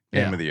pleasing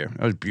game of the year.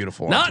 That was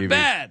beautiful. Not on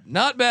TV.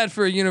 not bad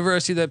for a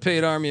university that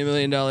paid Army $1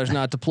 million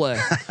not to play.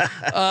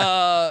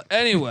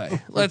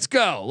 Anyway, let's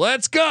go.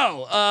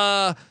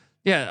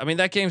 Yeah, I mean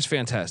that game's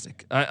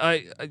fantastic.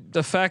 I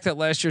the fact that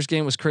last year's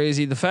game was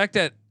crazy. The fact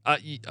that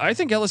I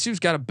think LSU's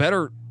got a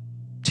better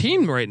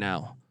team right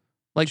now,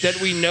 like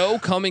that we know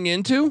coming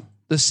into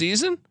the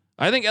season.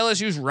 I think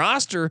LSU's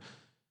roster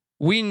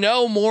we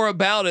know more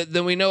about it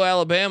than we know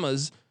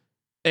Alabama's,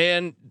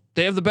 and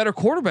they have the better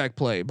quarterback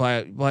play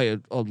by a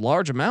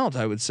large amount,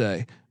 I would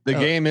say. The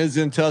game is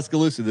in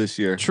Tuscaloosa this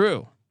year.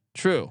 True.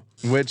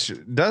 Which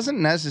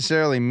doesn't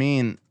necessarily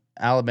mean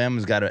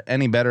Alabama's got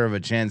any better of a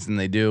chance than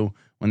they do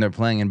when they're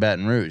playing in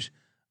Baton Rouge.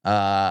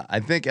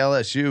 I think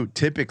LSU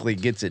typically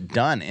gets it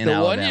done in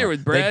Alabama. 1 year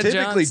with Brad they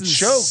typically Johnson's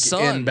choke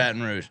son. in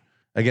Baton Rouge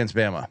against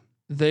Bama.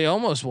 They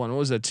almost won. What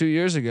was that? 2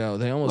 years ago.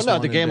 They almost Well, no,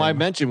 won the in game I Bama.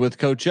 mentioned with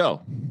Coach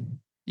O.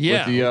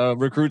 Yeah. With the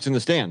recruits in the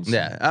stands.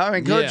 Yeah, I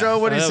mean, Coach Yeah, O,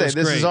 what do you that say? was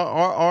This is great.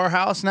 our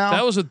house now.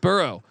 That was with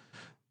Burrow.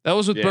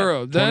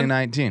 Burrow. Then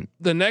 2019.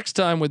 the next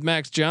time with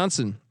Max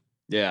Johnson,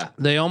 Yeah.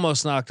 they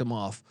almost knocked him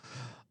off.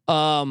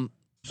 All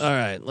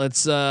right,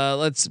 let's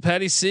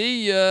Patty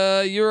C.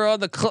 You're on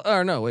the clock.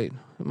 Or no, wait,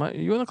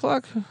 you on the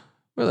clock?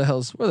 Where the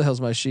hell's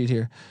my sheet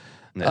here?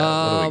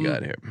 Yeah, what do we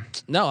got here?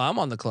 No, I'm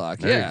on the clock.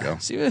 There yeah, you go.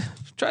 see,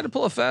 try to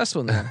pull a fast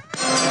one there.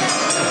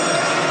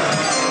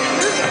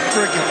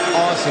 Freaking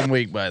awesome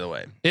week, by the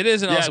way. It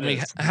is an Yeah, awesome it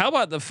week. is. How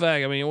about the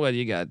fact? I mean, what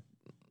you got?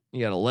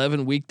 You got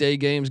 11 weekday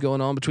games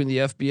going on between the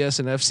FBS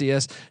and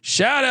FCS.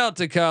 Shout out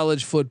to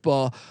college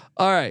football.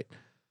 All right.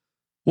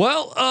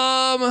 Well,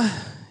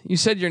 you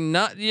said you're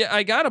not. Yeah,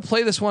 I got to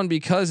play this one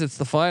because it's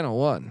the final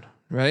one,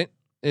 right?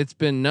 It's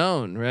been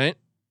known, right?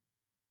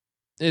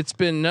 It's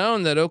been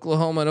known that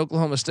Oklahoma and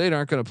Oklahoma State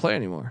aren't going to play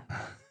anymore.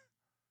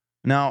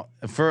 Now,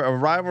 for a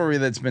rivalry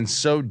that's been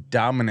so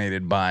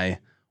dominated by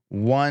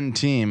one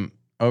team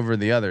over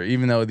the other,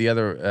 even though the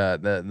other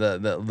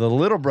the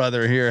little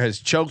brother here has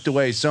choked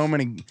away so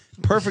many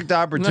perfect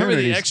opportunities.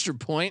 Remember the extra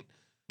point?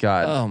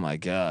 God, Oh my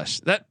gosh.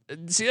 That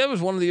was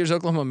one of the years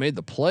Oklahoma made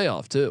the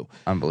playoff too.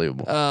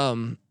 unbelievable.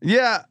 Um,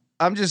 Yeah,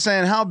 I'm just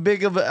saying, how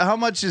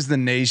much does the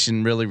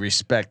nation really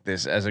respect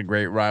this as a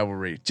great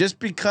rivalry? Just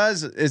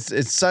because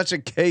it's such a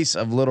case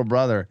of little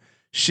brother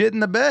shit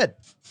in the bed.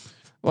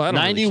 well, I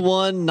don't really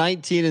 91,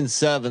 19, and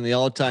 7, the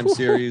all-time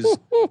series.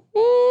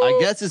 I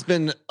guess it's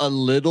been a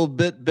little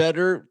bit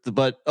better,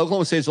 but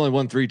Oklahoma State's only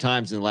won 3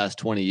 times in the last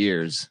 20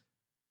 years.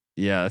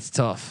 Yeah, that's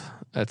tough.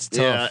 That's tough.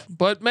 Yeah.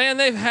 But man,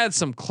 they've had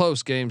some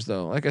close games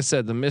though. Like I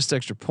said, the missed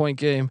extra point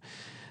game.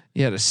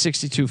 You had a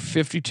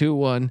 62-52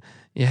 one.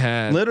 You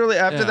had Literally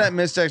after yeah. that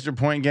missed extra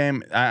point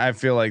game, I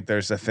feel like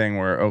there's a thing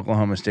where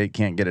Oklahoma State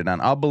can't get it done.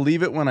 I'll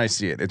believe it when I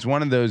see it. It's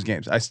one of those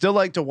games. I still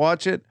like to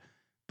watch it,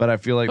 but I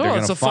feel like they're going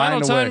it's to the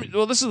final find a time. way.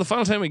 Well, this is the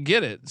final time we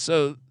get it.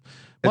 So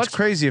It's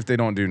crazy if they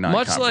don't do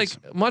much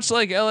non-conference.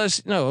 like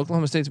LSU. No,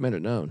 Oklahoma State's made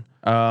it known.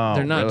 Oh,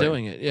 They're not really?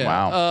 doing it. Yeah.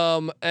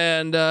 Wow.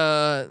 And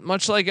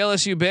much like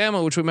LSU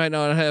Bama, which we might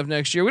not have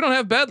next year, we don't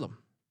have Bedlam.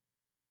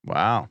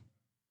 Wow.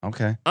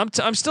 Okay.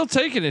 I'm still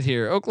taking it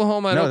here.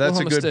 Oklahoma. And No, Oklahoma that's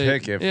a good State.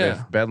 pick if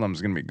yeah. Bedlam's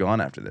going to be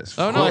gone after this.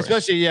 Oh, Of no, Well,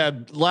 course. especially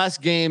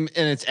last game,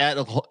 and it's at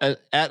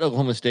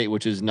Oklahoma State,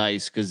 which is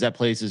nice because that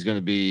place is going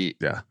to be.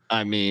 Yeah.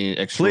 I mean,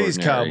 Please,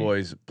 extraordinary.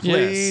 Cowboys.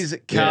 Please,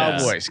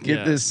 Cowboys.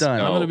 Get this done.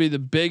 I'm going to be the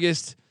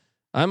biggest.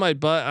 I might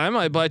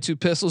buy 2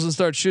 pistols and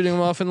start shooting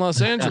them off in Los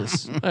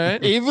Angeles. All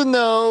right. Even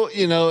though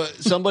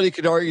somebody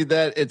could argue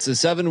that it's a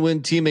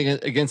 7-win team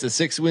against a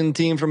 6-win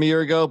team from a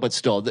year ago, but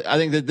still, I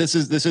think that this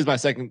is my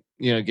second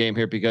game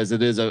here because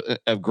it is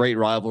a great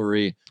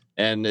rivalry,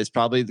 and it's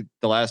probably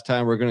the last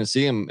time we're going to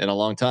see them in a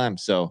long time.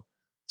 So,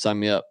 sign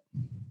me up.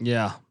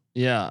 Yeah.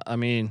 Yeah. I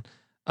mean,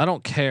 I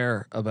don't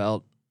care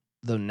about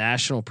the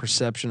national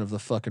perception of the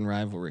fucking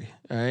rivalry.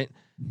 All right.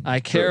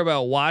 I care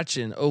about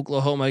watching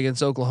Oklahoma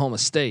against Oklahoma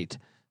State.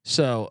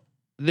 So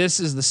this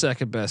is the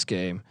second best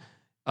game.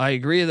 I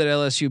agree that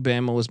LSU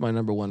Bama was my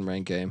number 1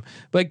 ranked game,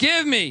 but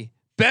give me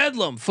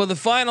Bedlam for the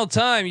final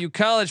time. You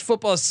college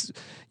football,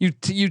 you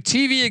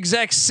TV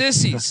exec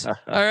sissies. All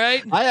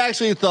right. I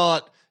actually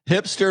thought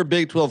hipster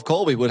Big 12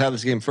 Colby would have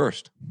this game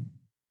first.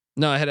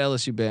 No, I had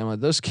LSU Bama.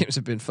 Those games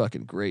have been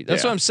fucking great.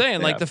 That's Yeah. what I'm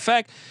saying. Like Yeah. the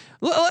fact,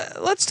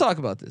 let's talk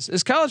about this.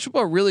 Is college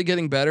football really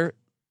getting better?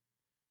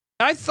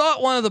 I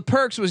thought one of the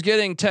perks was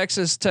getting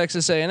Texas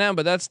A&M,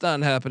 but that's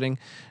not happening.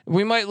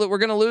 We're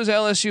going to lose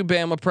LSU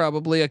Bama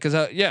probably because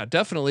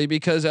definitely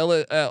because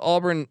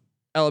Auburn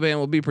Alabama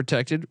will be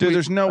protected. Dude,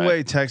 there's no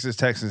way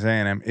Texas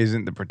A&M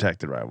isn't the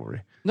protected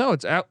rivalry. No,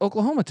 it's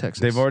Oklahoma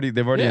Texas. They've already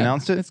Yeah,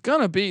 announced it. It's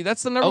gonna be.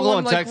 That's the number Oklahoma,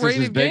 1 like Texas is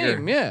rated bigger.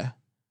 game. Yeah.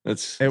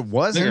 It's It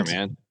wasn't. bigger,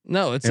 man.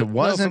 No, it's It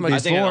wasn't from a, I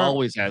think it Before-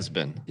 always has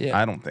been. yeah.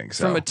 I don't think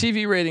so. From a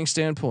TV rating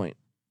standpoint,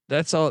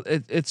 that's all.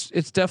 It's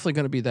definitely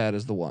going to be that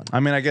as the one. I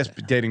mean, I guess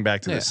dating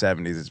back to Yeah. the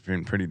 70s, it's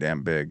been pretty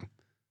damn big.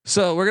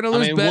 So we're gonna I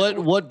lose.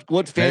 mean,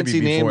 what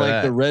fancy name before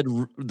like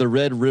that. the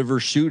Red River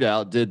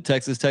Shootout did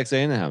Texas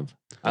A&M have?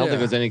 I don't Yeah. think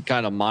there's any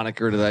kind of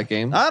moniker to that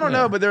game. I don't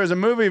know, but there was a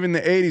movie in the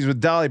 80s with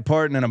Dolly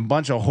Parton and a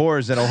bunch of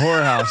whores at a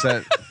whorehouse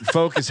that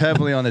focused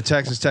heavily on the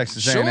Texas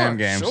Sure, A&M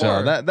game. sure.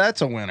 So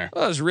that's a winner.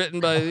 Well, it was written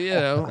by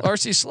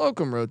R.C.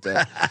 Slocum wrote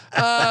that.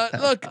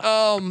 Look,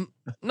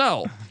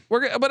 no,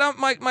 but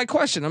my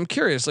question, I'm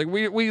curious. Like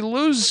we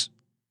lose.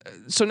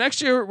 So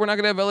next year we're not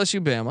going to have LSU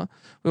Bama.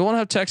 We won't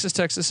have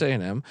Texas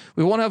A&M.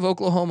 We won't have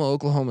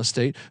Oklahoma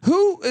State.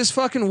 Who is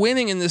fucking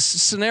winning in this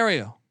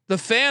scenario? The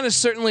fan is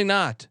certainly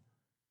not.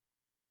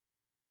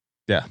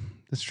 Yeah,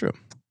 that's true.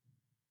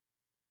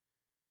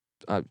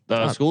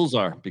 Schools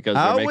are because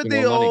they're out making with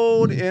the more money.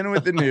 old, in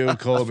with the new.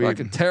 Colby,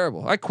 Fucking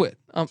terrible. I quit.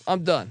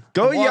 I'm done.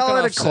 go I'm yell walking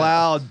at a off set.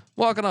 cloud.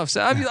 Walking off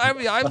set.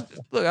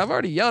 Look, I've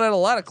already yelled at a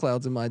lot of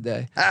clouds in my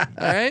day. All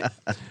right.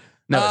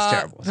 No, it's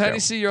terrible. It's How do terrible. you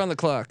see you're on the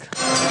clock?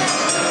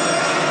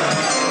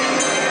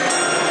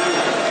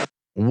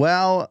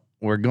 Well,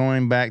 we're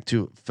going back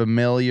to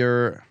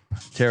familiar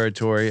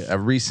territory, a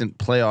recent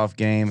playoff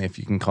game, if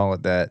you can call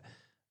it that.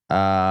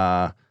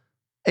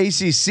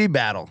 ACC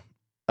battle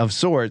of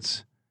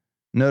sorts.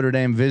 Notre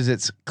Dame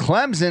visits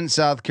Clemson,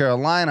 South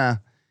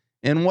Carolina,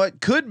 in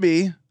what could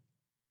be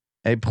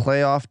a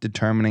playoff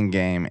determining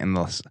game in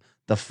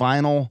the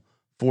final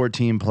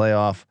 4-team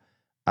playoff.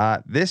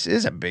 This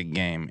is a big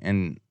game,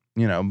 and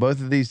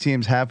both of these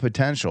teams have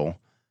potential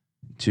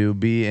to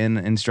be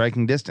in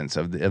striking distance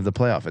of the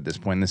playoff at this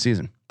point in the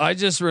season. I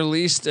just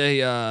released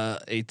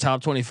a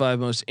top 25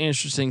 most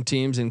interesting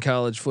teams in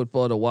college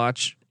football to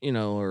watch,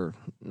 or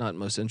not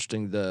most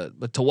interesting,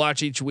 but to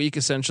watch each week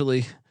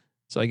essentially.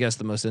 So I guess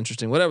the most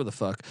interesting, whatever the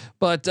fuck.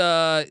 But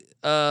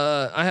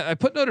I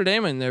put Notre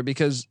Dame in there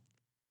because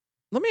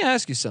let me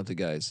ask you something,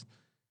 guys.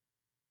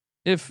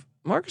 If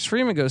Marcus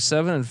Freeman goes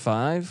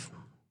 7-5,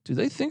 do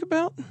they think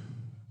about?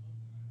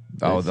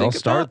 They'll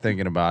start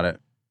thinking about it,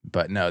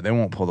 but no, they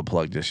won't pull the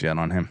plug just yet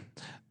on him.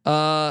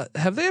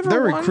 Have they ever?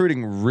 They're won?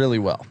 recruiting really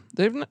well.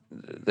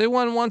 They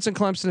won once in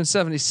Clemson in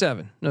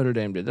 '77. Notre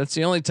Dame did. That's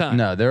the only time.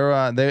 No,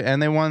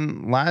 they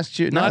won last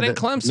year. Not in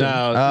Clemson.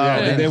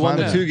 No, they won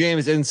the Clemson. 2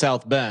 games in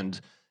South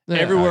Bend. Yeah.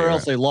 Everywhere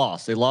else they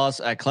lost. They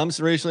lost at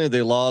Clemson recently.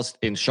 They lost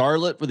in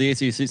Charlotte for the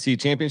ACC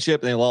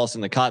championship, and they lost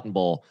in the Cotton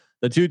Bowl.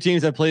 The 2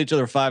 teams have played each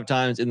other 5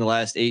 times in the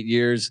last 8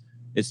 years.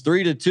 It's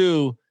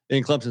 3-2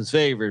 in Clemson's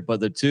favor, but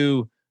the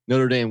 2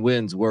 Notre Dame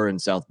wins were in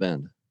South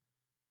Bend.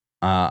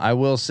 I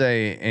will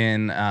say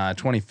in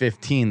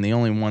 2015, the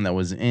only one that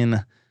was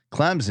in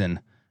Clemson,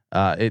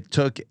 it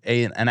took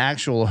an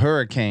actual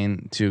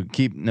hurricane to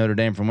keep Notre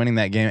Dame from winning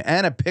that game,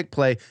 and a pick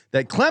play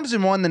that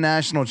Clemson won the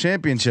national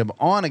championship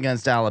on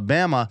against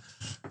Alabama,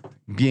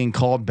 being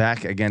called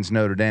back against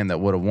Notre Dame that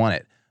would have won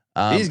it.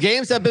 These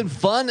games have been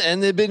fun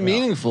and they've been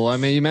meaningful. I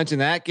mean, you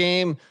mentioned that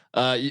game.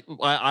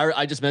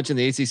 I just mentioned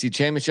the ACC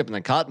championship and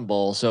the Cotton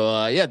Bowl.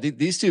 So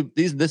this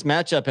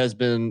matchup has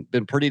been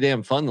pretty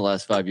damn fun the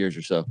last 5 years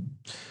or so.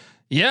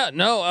 Yeah,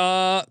 no.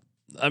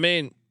 I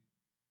mean,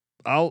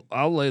 I'll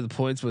lay the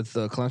points with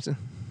Clemson.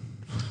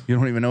 You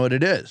don't even know what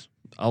it is.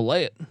 I'll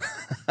lay it.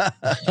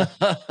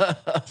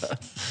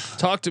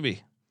 Talk to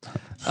me.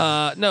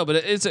 No, but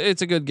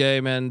it's a good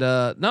game, and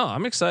no,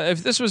 I'm excited.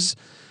 If this was,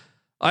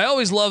 I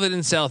always love it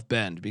in South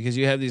Bend because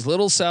you have these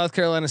little South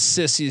Carolina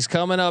sissies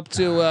coming up.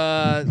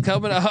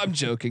 I'm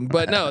joking,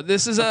 but no,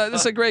 this is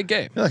a great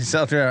game. I feel like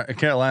South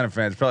Carolina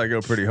fans probably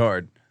go pretty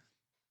hard.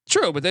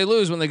 True, but they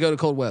lose when they go to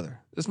cold weather.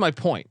 That's my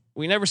point.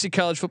 We never see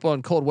college football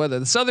in cold weather.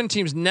 The Southern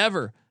teams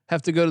never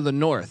have to go to the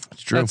North.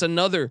 That's true. That's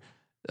another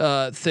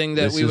thing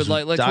that This we would is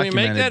like. Can we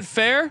make documented. that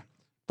fair?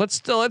 Let's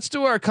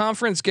do our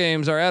conference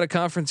games, our out of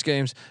conference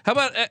games. How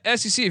about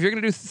SEC? If you're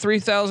going to do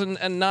 3,000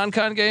 and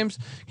non-con games,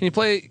 can you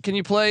play?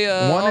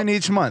 One in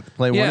each month.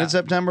 Play one yeah. in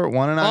September,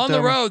 one in October. On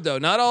the road though,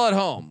 not all at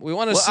home. We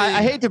want to see.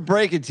 I hate to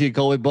break it to you,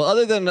 Colby, but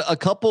other than a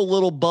couple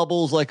little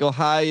bubbles like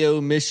Ohio,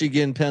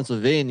 Michigan,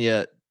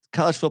 Pennsylvania,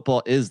 college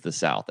football is the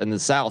South, and the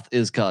South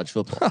is college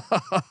football.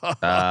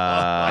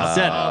 I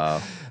said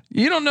it.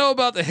 You don't know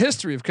about the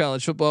history of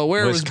college football,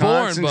 where Wisconsin it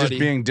was born, buddy. just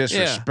being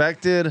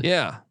disrespected.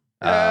 Yeah.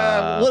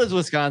 What has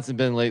Wisconsin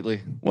been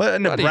lately?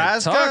 What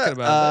Nebraska? What are you talking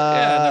about?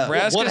 Yeah,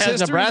 Nebraska. What has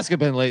Nebraska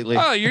been lately?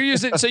 Oh, you're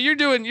using. So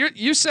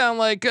you sound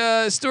like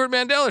Stuart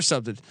Mandel or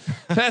something.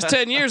 Past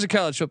 10 years of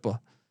college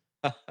football.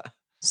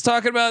 It's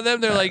talking about them.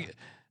 They're like,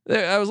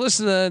 I was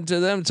listening to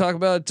them talk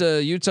about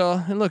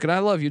Utah, and look, and I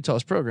love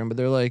Utah's program, but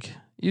they're like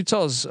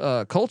Utah's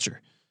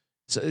culture.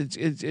 So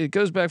it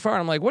goes back far. And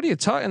I'm like, what are you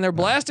talking? And they're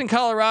blasting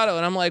Colorado,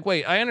 and I'm like,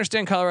 wait, I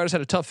understand Colorado's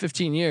had a tough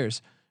 15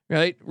 years,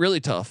 right? Really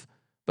tough.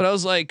 But I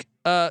was like,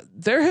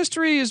 their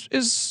history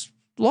is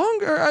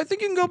longer. I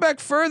think you can go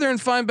back further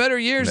and find better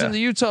years than the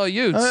Utah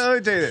Utes. Let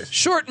me tell you this.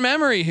 Short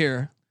memory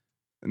here.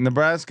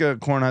 Nebraska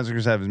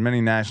Cornhuskers have as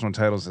many national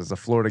titles as the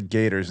Florida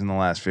Gators in the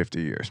last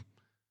 50 years.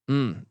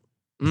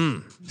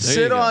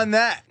 Sit on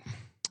that.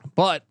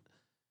 But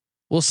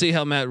we'll see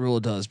how Matt Rule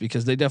does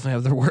because they definitely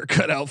have their work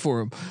cut out for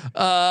him.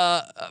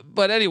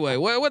 But anyway,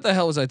 what the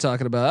hell was I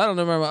talking about? I don't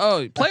remember.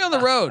 Oh, play on the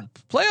road.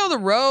 Play on the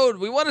road.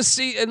 We want to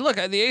see. And look,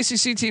 the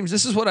ACC teams.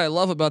 This is what I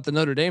love about the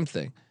Notre Dame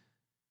thing,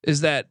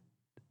 is that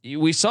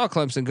we saw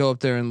Clemson go up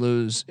there and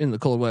lose in the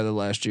cold weather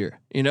last year.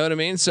 You know what I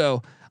mean?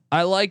 So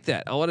I like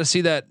that. I want to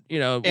see that.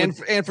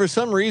 And for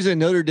some reason,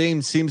 Notre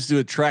Dame seems to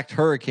attract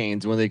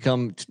hurricanes when they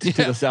come to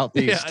the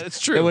Southeast. Yeah,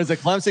 it's true. There was a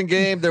Clemson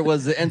game. There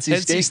was the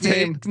NC State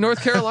game.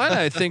 North Carolina,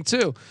 I think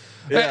too.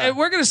 Yeah. And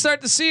we're going to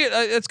start to see it.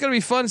 It's going to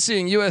be fun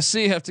seeing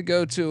USC have to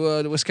go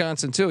to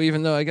Wisconsin too.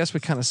 Even though I guess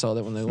we kind of saw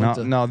that when they went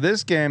to. No,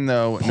 this game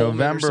though, Pullman or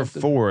November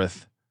something.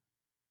 4th.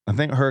 I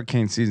think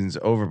hurricane season's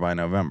over by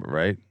November,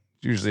 right?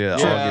 Usually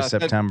August, that's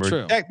September.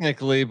 true.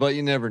 Technically, but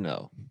you never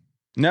know.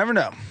 Never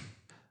know.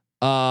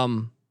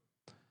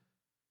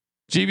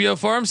 GBO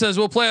Farm says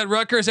we'll play at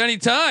Rutgers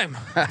anytime.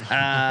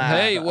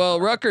 Hey,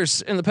 well,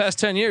 Rutgers in the past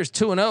 10 years,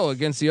 2-0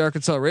 against the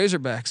Arkansas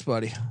Razorbacks,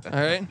 buddy. All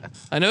right.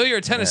 I know you're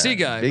a Tennessee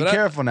guy. Be but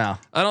careful now.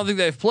 I don't think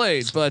they've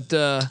played, but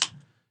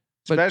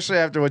Especially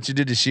after what you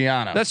did to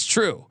Shiano. that's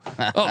true.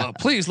 Oh,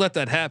 please let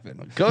that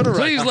happen. Go to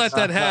Please let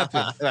that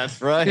happen.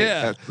 That's right.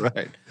 Yeah. That's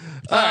right.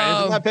 All right.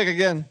 This is my pick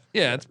again.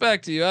 Yeah, it's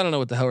back to you. I don't know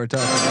what the hell we're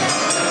talking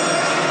about.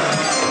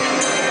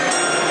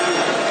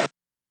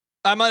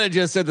 I might have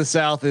just said the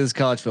South is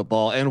college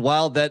football. And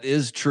while that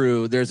is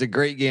true, there's a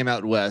great game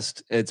out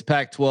west. It's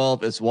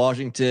Pac-12. It's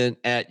Washington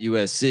at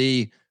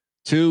USC.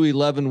 2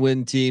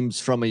 11-win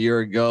teams from a year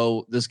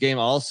ago. This game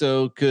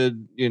also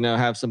could,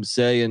 have some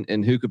say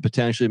in who could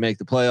potentially make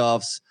the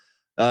playoffs.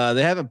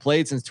 They haven't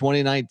played since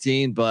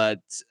 2019, but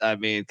I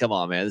mean, come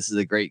on, man. This is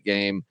a great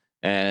game,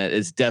 and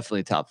it's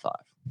definitely top 5.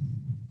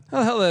 How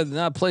the hell they have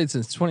not played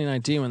since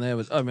 2019 when they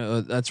have?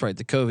 That's right,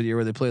 the COVID year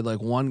where they played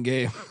like one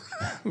game.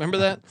 Remember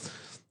that?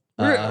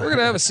 We're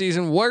gonna have a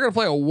season. We're gonna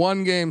play a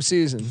 1-game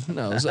season.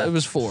 No, it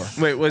was 4.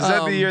 Wait, was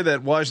that the year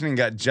that Washington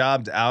got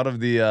jobbed out of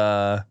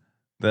the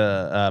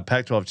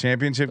Pac-12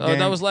 championship game? Oh,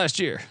 that was last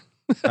year.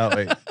 Oh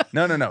wait,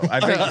 no. I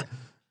think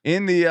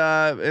in the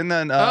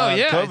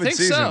COVID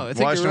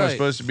season, Washington was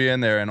supposed to be in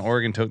there, and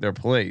Oregon took their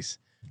place.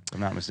 If I'm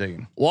not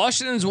mistaken.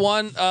 Washington's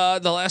won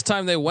the last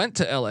time they went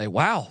to LA.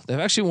 Wow, they've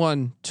actually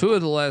won 2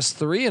 of the last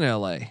 3 in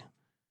LA.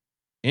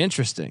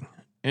 Interesting.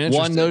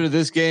 One note of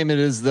this game: it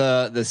is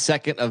the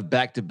second of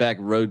back-to-back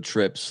road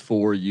trips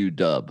for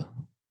UW.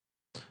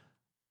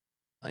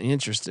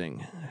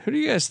 Interesting. Who do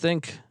you guys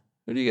think?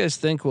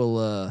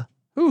 Will?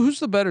 Who's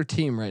the better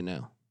team right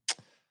now?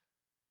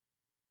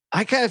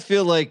 I kind of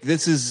feel like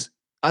this is.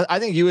 I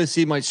think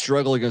USC might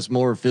struggle against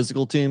more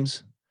physical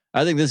teams.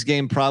 I think this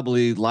game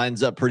probably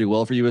lines up pretty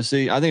well for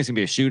USC. I think it's gonna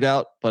be a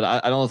shootout, but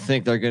I don't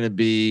think they're gonna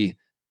be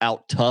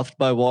out toughed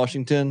by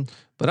Washington.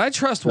 But I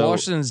trust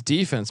Washington's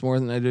defense more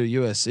than I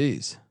do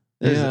USC's.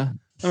 Yeah.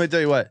 Let me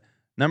tell you what.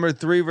 Number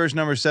 3 versus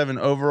number 7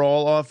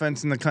 overall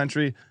offense in the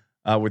country,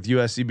 with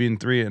USC being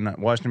 3 and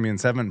Washington being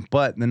 7.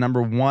 But the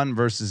number 1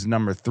 versus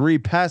number 3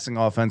 passing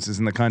offenses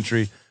in the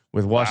country,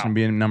 with Washington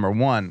being number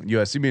 1,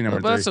 USC being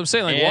number 3. That's what I'm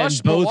saying. Like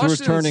and both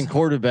returning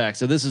quarterbacks,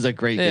 so this is a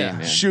great game,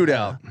 man.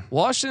 Shootout.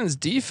 Washington's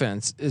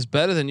defense is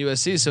better than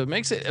USC, so it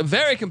makes it a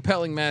very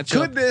compelling matchup.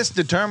 Could this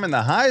determine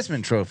the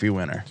Heisman Trophy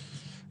winner?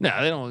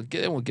 No,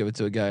 they won't give it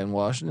to a guy in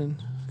Washington.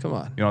 Come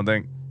on. You don't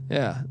think?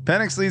 Yeah.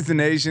 Penix leads the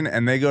nation,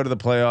 and they go to the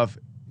playoff.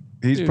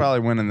 He's probably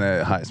winning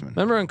the Heisman.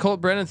 Remember when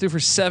Colt Brennan threw for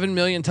 7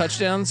 million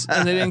touchdowns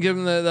and they didn't give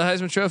him the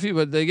Heisman Trophy,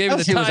 but they gave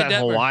it to Ty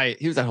Detmer. Hawaii.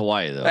 He was at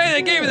Hawaii though. Hey,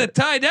 they gave it to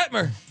Ty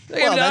Detmer.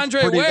 They gave it to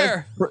Andre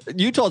Ware.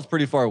 Utah's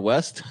pretty far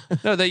west.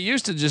 No, they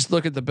used to just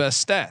look at the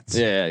best stats.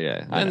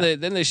 Yeah. And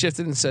then they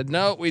shifted and said,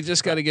 no, we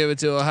just got to give it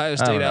to Ohio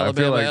State,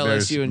 Alabama,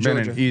 LSU, and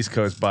Georgia. Been an East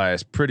Coast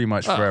bias pretty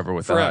much forever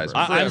with the Heisman.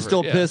 I'm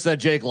still pissed that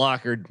Jake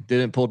Locker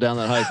didn't pull down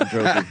that Heisman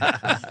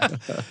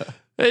Trophy.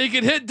 Hey, you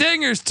can hit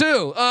dingers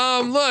too.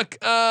 Look,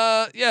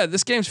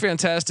 this game's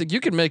fantastic.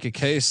 You could make a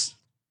case.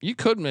 You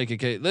could make a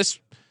case.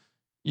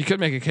 You could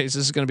make a case.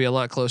 This is going to be a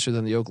lot closer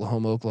than the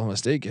Oklahoma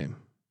State game.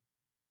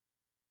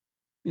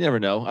 You never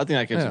know. I think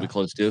that game's going to be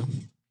close too.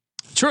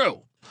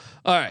 True.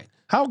 All right.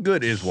 How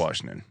good is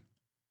Washington?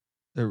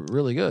 They're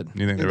really good.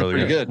 You think they're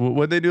really good?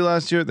 What did they do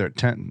last year? They're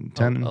 10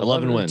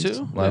 11 wins.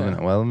 11.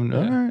 Yeah. 11.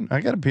 All right.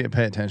 I got to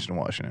pay attention to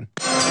Washington.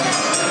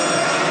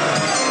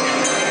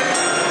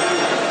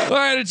 All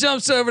right, it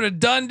jumps over to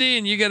Dundee,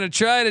 and you're gonna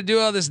try to do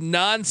all this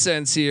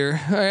nonsense here.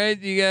 All right,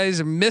 you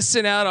guys are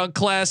missing out on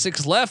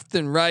classics left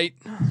and right.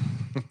 All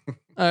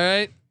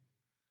right,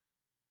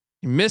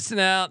 you're missing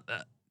out.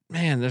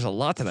 Man, there's a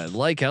lot that I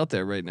like out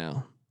there right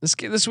now.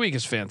 This week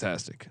is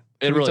fantastic.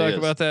 Can we talk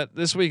about that?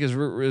 This week is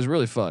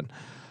really fun.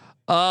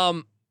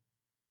 Man,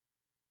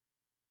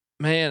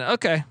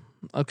 okay.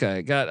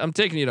 I'm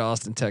taking you to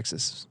Austin,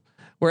 Texas,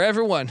 where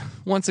everyone,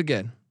 once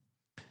again,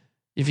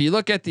 if you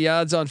look at the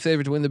odds-on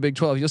favorite to win the Big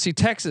 12, you'll see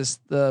Texas,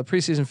 the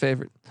preseason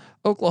favorite,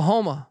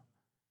 Oklahoma,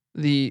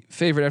 the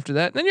favorite after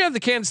that. And then you have the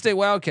Kansas State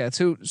Wildcats,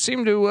 who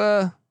seem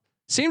to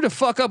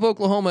fuck up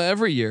Oklahoma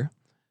every year,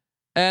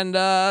 and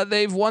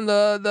they've won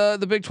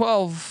the Big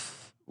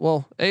 12.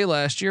 Well,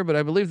 last year, but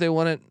I believe they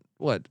won it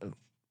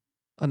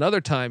another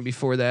time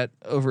before that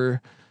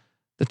over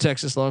the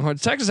Texas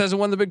Longhorns. Texas hasn't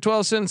won the Big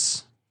 12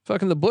 since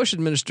fucking the Bush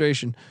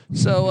administration.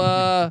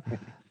 So.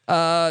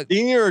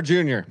 Senior or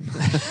junior?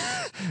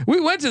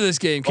 We went to this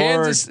game,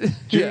 Kansas. Or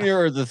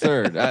junior or the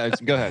third?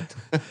 Go ahead.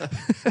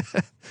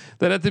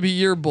 That had to be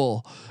your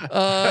bull.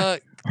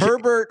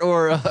 Herbert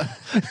or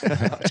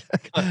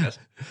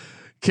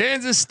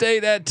Kansas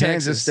State at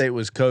Texas. Kansas State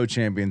was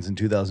co-champions in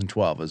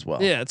 2012 as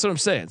well. Yeah, that's what I'm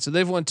saying. So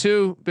they've won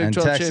 2 Big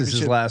 12 championships.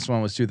 Texas's last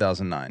one was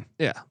 2009.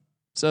 Yeah.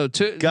 So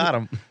got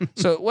them.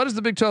 So what is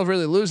the Big 12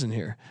 really losing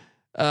here?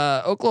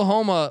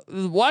 Oklahoma,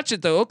 watch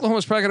it though.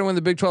 Oklahoma's probably going to win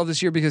the Big 12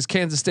 this year because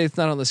Kansas State's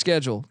not on the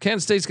schedule.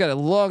 Kansas State's got a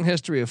long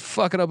history of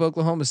fucking up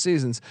Oklahoma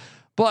seasons,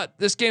 but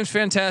this game's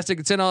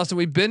fantastic. It's in Austin.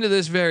 We've been to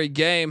this very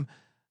game.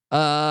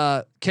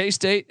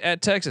 K-State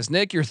at Texas.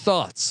 Nick, your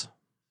thoughts?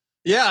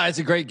 Yeah, it's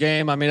a great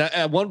game. I mean,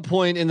 at one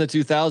point in the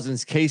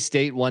 2000s,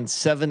 K-State won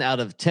 7 out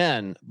of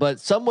 10, but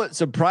somewhat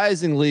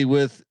surprisingly,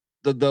 with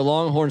the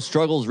Longhorn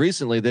struggles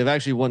recently, they've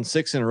actually won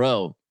 6 in a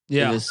row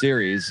in this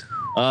series.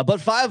 But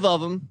 5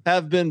 of them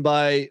have been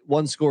by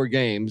one-score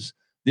games.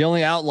 The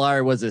only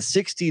outlier was a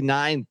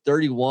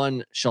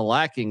 69-31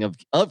 shellacking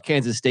of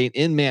Kansas State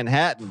in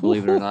Manhattan,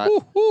 believe it or not.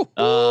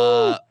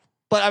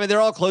 But I mean,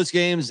 they're all close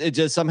games. It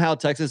just somehow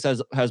Texas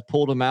has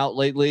pulled them out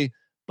lately.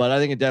 But I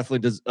think it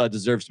definitely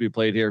deserves to be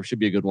played here. Should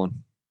be a good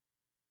one.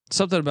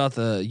 Something about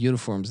the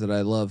uniforms that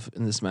I love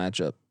in this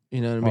matchup.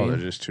 You know what I mean? Oh, they're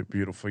just two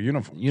beautiful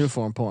uniforms.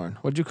 Uniform porn.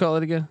 What'd you call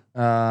it again?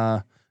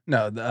 No,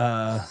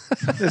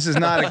 this is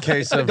not a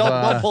case of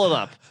don't pull it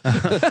up.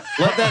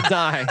 Let that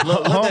die.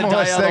 Let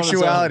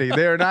homosexuality.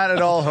 They are not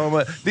at all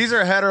homo. These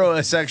are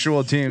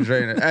heterosexual teams,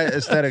 right?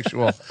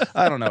 Aesthetical.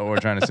 I don't know what we're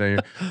trying to say here.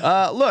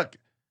 Look,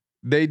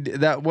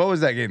 what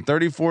was that game?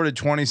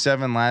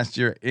 34-27 last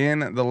year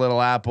in the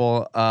Little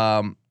Apple.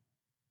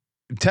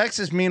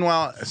 Texas,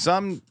 meanwhile,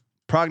 some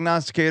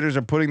prognosticators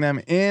are putting them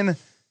in,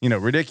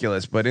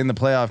 ridiculous, but in the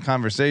playoff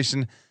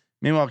conversation.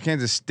 Meanwhile,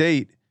 Kansas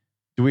State.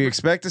 Do we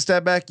expect to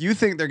step back? You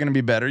think they're going to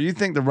be better? You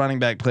think the running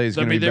back play is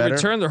going to be better? They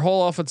returned their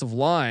whole offensive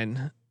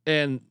line,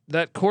 and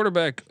that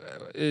quarterback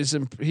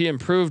he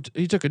improved.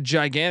 He took a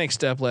gigantic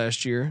step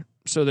last year.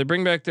 So they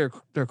bring back their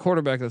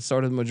quarterback that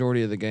started the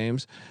majority of the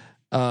games,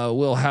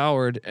 Will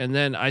Howard, and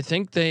then I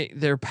think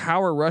their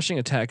power rushing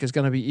attack is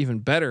going to be even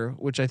better,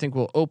 which I think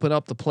will open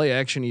up the play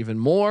action even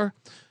more.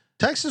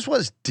 Texas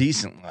was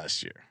decent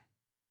last year.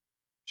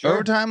 Sure.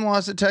 Overtime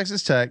loss at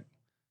Texas Tech.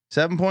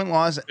 7-point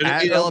loss at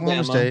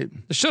Oklahoma State.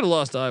 They should have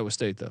lost to Iowa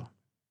State though.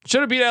 Should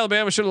have beat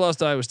Alabama. Should have lost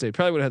to Iowa State.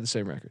 Probably would have had the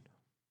same record.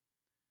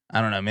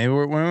 I don't know. Maybe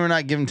we're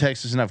not giving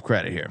Texas enough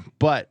credit here,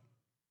 but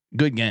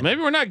good game.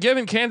 Maybe we're not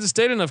giving Kansas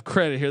State enough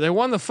credit here. They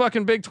won the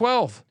fucking Big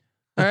 12.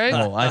 All right.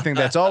 Well, I think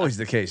that's always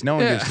the case. No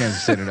one gives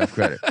Kansas State enough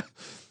credit.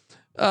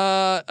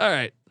 All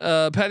right.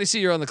 Patty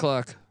C, you're on the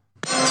clock.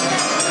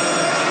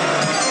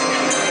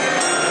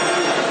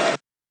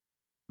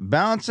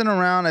 Bouncing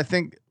around, I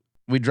think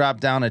we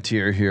dropped down a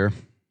tier here.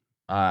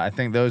 I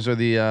think those are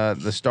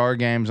the star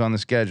games on the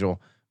schedule,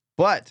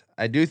 but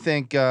I do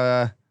think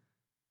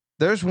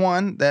there's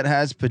one that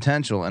has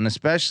potential, and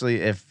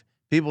especially if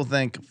people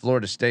think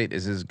Florida State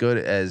is as good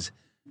as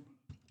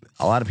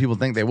a lot of people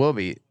think they will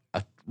be.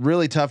 A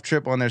really tough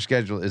trip on their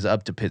schedule is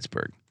up to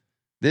Pittsburgh.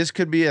 This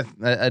could be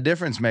a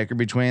difference maker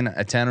between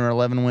a 10 or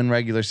 11 win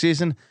regular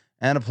season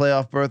and a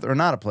playoff berth or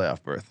not a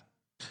playoff berth.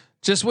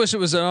 Just wish it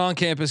was an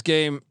on-campus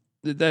game,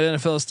 that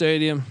NFL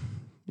stadium,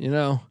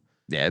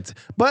 Yeah,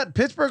 but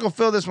Pittsburgh will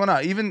fill this one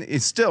out. Even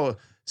it's still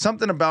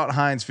something about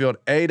Heinz Field.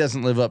 A,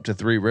 doesn't live up to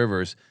Three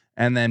Rivers,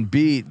 and then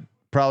B,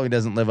 probably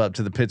doesn't live up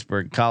to the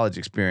Pittsburgh college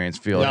experience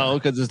field. No,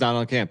 because it's not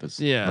on campus.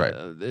 Yeah, right.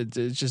 It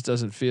just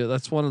doesn't feel.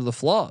 That's one of the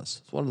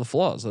flaws. It's one of the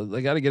flaws.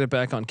 They got to get it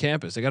back on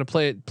campus. They got to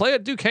play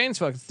at Duquesne's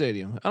fucking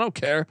stadium. I don't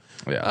care.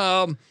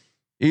 Yeah.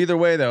 Either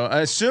way, though,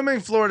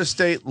 assuming Florida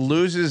State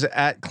loses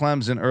at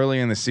Clemson early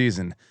in the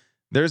season,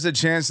 there's a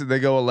chance that they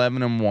go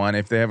 11-1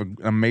 if they have an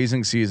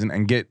amazing season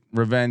and get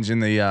revenge in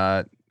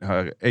the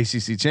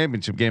ACC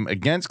championship game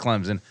against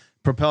Clemson,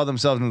 propel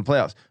themselves into the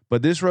playoffs.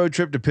 But this road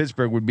trip to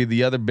Pittsburgh would be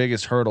the other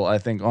biggest hurdle, I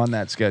think, on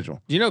that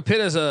schedule.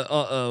 Pitt has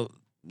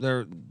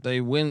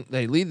they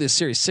lead this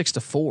series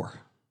 6-4.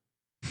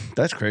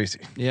 That's crazy.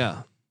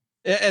 Yeah,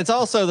 it's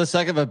also the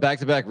second of a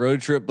back-to-back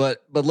road trip.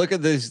 But look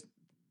at this: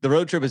 the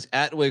road trip is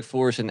at Wake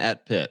Forest and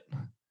at Pitt.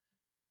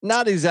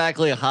 Not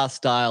exactly a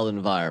hostile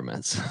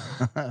environments,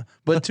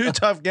 but 2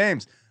 tough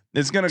games.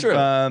 It's going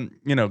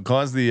to,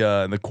 cause the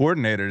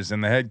coordinators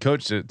and the head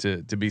coach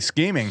to be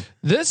scheming.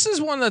 This is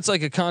one that's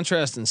like a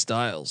contrast in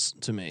styles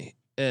to me,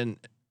 and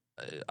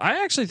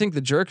I actually think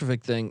the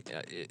Jerkovic thing.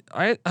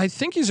 I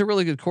think he's a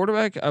really good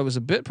quarterback. I was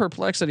a bit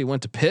perplexed that he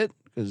went to Pitt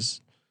because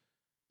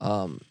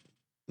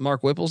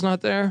Mark Whipple's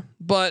not there,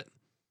 but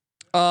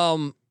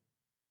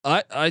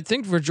I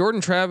think for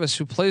Jordan Travis,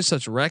 who plays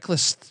such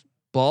reckless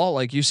ball,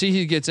 like you see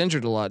he gets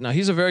injured a lot. Now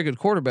he's a very good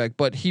quarterback,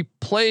 but he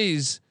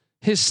plays,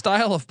 his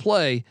style of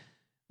play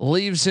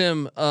leaves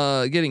him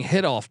getting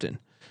hit often.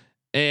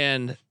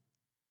 And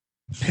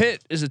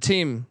Pitt is a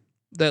team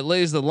that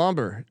lays the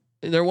lumber.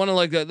 They're one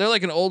of they're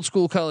like an old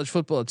school college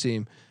football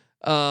team.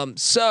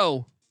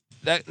 So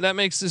that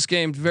makes this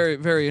game very,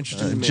 very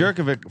interesting to me.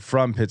 Jerkovic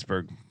from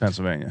Pittsburgh,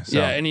 Pennsylvania. So.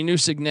 Yeah, and he knew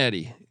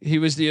Signetti. He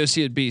was the OC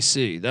at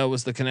BC. That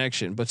was the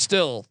connection. But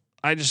still,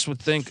 I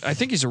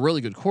think he's a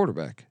really good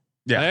quarterback.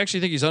 Yeah, I actually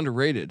think he's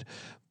underrated,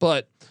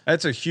 but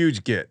that's a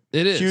huge get.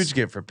 It is huge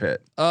get for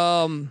Pitt.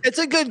 It's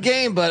a good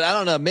game, but I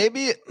don't know.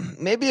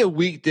 Maybe a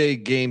weekday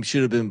game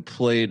should have been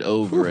played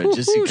over it,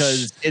 just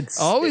because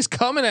it's always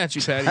coming at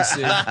you, Patty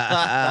C.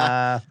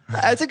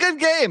 It's a good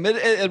game.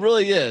 It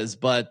really is.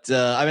 But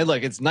I mean,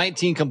 look, it's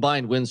 19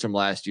 combined wins from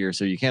last year,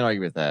 so you can't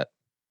argue with that.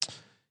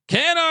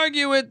 Can't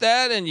argue with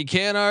that, and you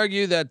can't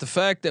argue that the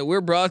fact that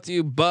we're brought to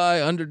you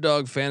by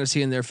Underdog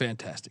Fantasy and they're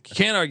fantastic. You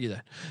can't argue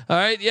that. All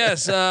right,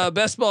 yes,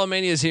 Best Ball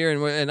Mania is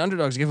here, and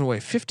Underdog's giving away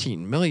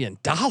 $15 million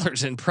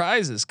in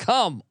prizes.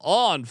 Come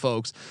on,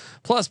 folks!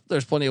 Plus,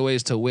 there's plenty of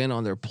ways to win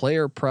on their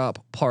player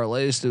prop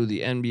parlays through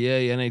the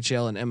NBA,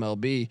 NHL, and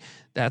MLB.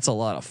 That's a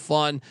lot of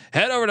fun.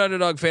 Head over to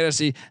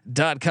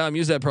UnderdogFantasy.com.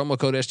 Use that promo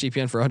code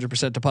SGPN for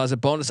 100% deposit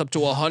bonus up to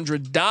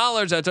 $100.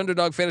 That's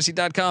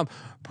UnderdogFantasy.com.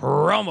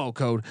 Promo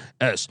code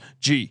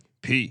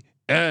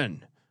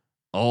SGPN.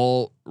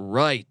 All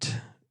right.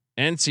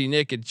 NC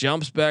Nick, it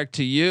jumps back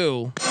to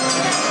you.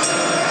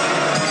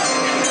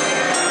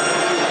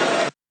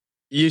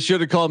 You should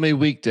have called me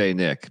weekday,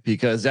 Nick,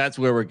 because that's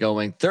where we're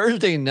going.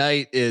 Thursday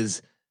night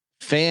is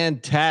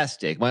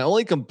fantastic. My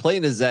only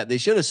complaint is that they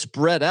should have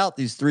spread out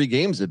these 3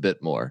 games a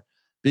bit more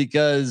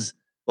because,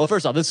 well,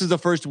 first off, this is the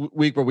first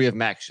week where we have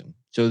Maction.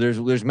 So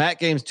there's MAC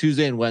games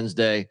Tuesday and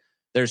Wednesday.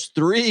 There's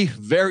 3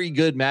 very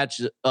good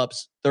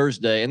matchups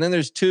Thursday, and then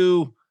there's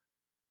 2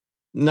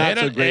 not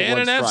so great and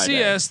ones an Friday.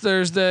 FCS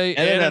Thursday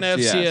and an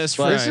FCS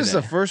Friday. This is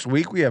the first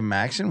week we have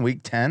Maction,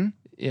 week 10.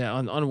 Yeah,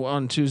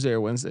 on Tuesday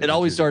or Wednesday. It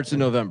always starts in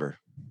November.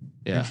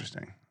 Yeah.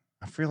 Interesting.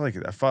 I feel like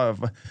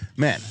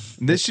man,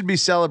 this should be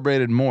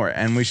celebrated more,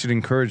 and we should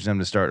encourage them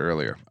to start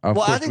earlier. Of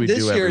Well, I course think we this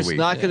do year every is week.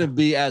 not going to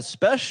be as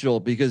special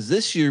because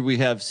this year we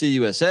have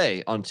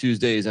CUSA on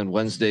Tuesdays and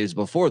Wednesdays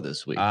before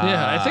this week.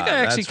 Yeah, I think I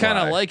actually that's kind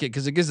of why. like it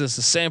because it gives us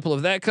a sample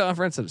of that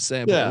conference and a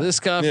sample of this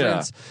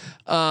conference.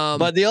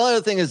 But the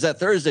other thing is that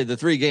Thursday, the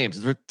 3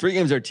 games, the 3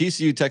 games are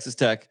TCU, Texas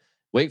Tech,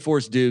 Wake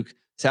Forest, Duke,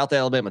 South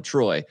Alabama,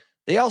 Troy.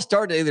 They all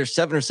start at either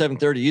 7 or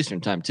 7:30 Eastern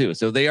time too.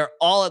 So they are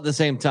all at the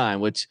same time,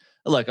 which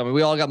look, I mean,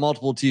 we all got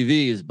multiple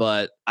TVs,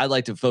 but I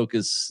like to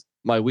focus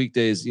my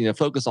weekdays,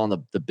 focus on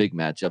the big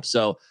matchup.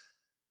 So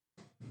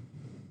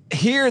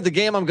here, the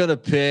game I'm going to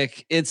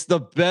pick, it's the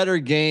better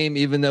game,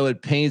 even though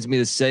it pains me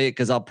to say it,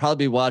 because I'll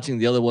probably be watching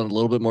the other one a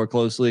little bit more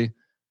closely.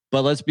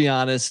 But let's be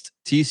honest,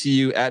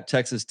 TCU at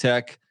Texas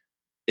Tech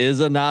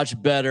is a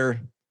notch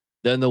better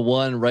than the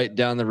one right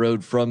down the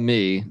road from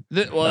me.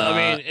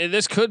 I mean,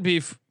 this could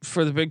be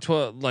for the Big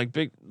 12, like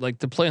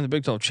to play in the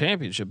Big 12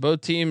 championship.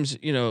 Both teams,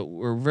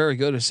 were very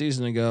good a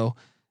season ago,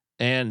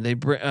 and they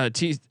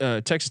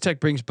Texas Tech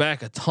brings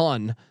back a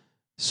ton.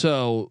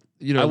 So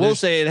I will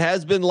say it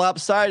has been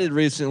lopsided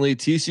recently.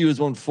 TCU has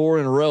won 4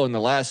 in a row in the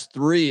last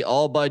 3,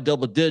 all by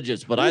double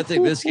digits. But I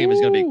think this game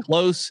is going to be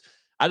close.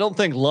 I don't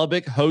think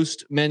Lubbock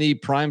hosts many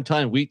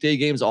primetime weekday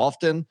games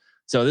often,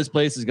 so this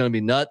place is going to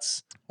be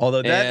nuts.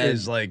 Although they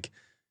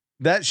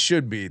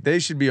should be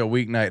a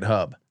weeknight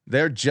hub.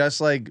 They're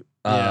just like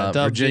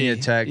Virginia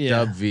Tech,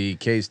 Dub V,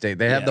 K-State.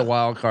 They have the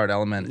wild card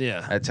element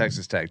at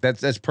Texas Tech.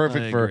 That's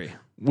perfect for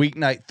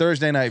weeknight,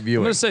 Thursday night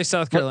viewing. I'm going to say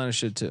South Carolina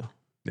should too.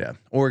 Yeah.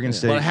 Oregon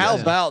State. But how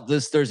about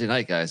this Thursday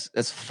night, guys?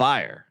 That's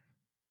fire.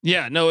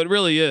 Yeah, no, it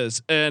really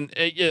is. And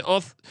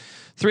all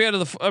 3 out of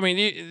the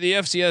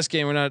FCS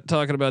game, we're not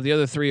talking about. The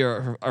other 3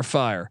 are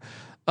fire.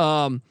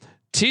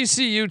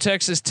 TCU,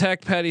 Texas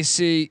Tech, Patty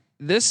C.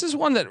 This is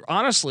one that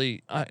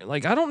honestly, I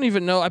don't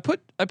even know. I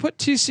put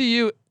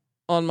TCU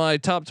on my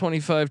top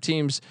 25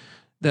 teams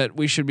that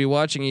we should be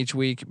watching each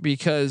week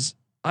because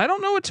I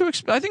don't know what to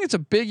expect. I think it's a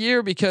big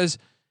year because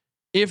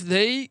if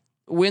they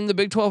win the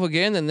Big 12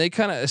 again, then they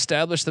kind of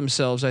establish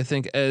themselves, I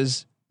think,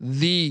 as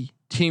the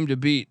team to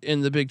beat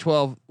in the Big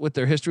 12 with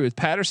their history with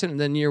Patterson and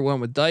then year 1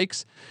 with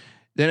Dykes.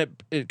 Then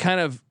it kind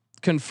of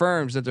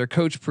confirms that they're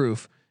coach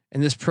proof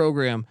and this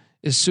program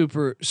is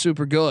super,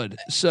 super good.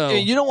 So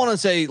you don't want to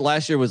say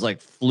last year was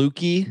like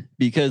fluky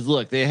because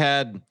look, they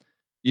had,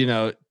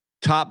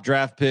 top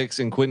draft picks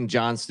in Quentin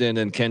Johnston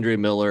and Kendre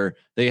Miller.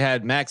 They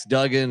had Max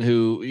Duggan,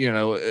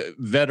 who,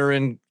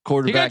 veteran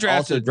quarterback,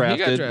 also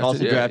drafted.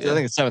 I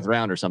think it's 7th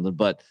round or something.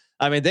 But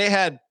I mean, they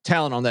had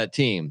talent on that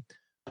team,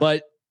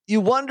 but you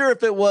wonder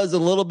if it was a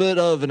little bit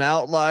of an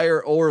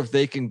outlier or if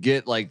they can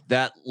get like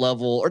that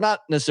level, or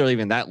not necessarily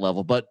even that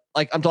level, but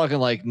like I'm talking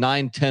like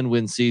 9-10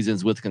 win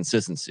seasons with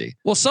consistency.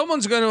 Well,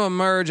 someone's going to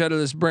emerge out of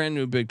this brand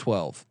new Big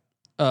 12.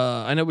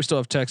 I know we still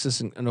have Texas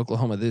and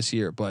Oklahoma this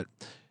year, but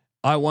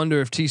I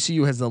wonder if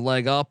TCU has the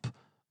leg up,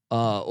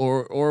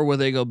 or will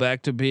they go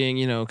back to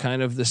being,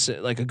 kind of this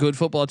like a good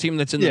football team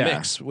that's in the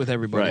mix with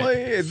everybody.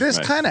 Well, this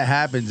kind of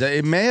happens.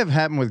 It may have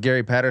happened with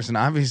Gary Patterson.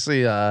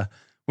 Obviously,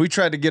 we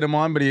tried to get him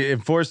on, but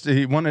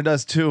he wanted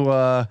us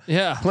to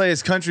play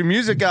his country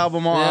music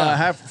album on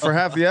half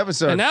the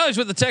episode. And now he's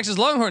with the Texas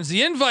Longhorns.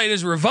 The invite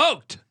is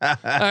revoked. All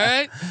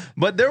right.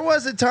 But there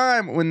was a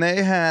time when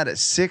they had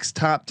 6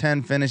 top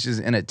 10 finishes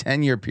in a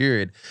 10-year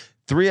period.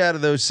 3 out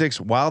of those 6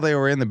 while they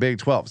were in the Big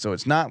 12. So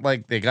it's not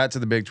like they got to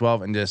the Big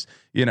 12 and just,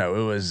 it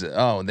was, they're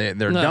done.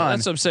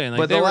 That's what I'm saying.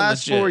 But the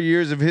last 4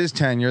 years of his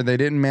tenure, they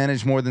didn't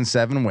manage more than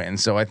 7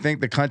 wins. So I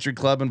think the country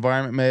club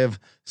environment may have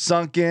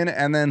sunk in.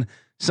 And then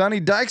Sonny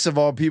Dykes, of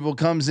all people,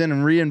 comes in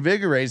and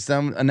reinvigorates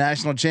them, a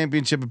national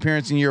championship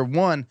appearance in year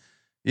 1.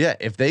 Yeah,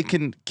 if they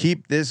can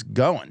keep this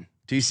going,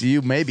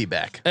 TCU may be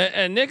back.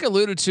 And Nick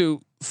alluded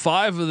to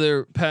 5 of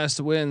their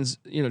past wins,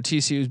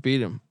 TCU's beat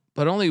them,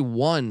 but only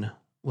 1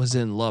 was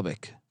in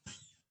Lubbock.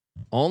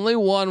 Only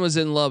one was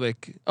in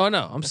Lubbock. Oh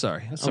no, I'm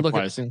sorry. That's I'm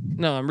surprising.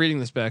 No, I'm reading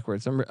this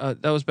backwards. That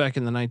was back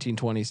in the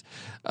 1920s.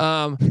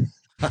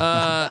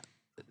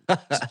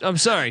 I'm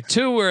sorry.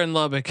 2 were in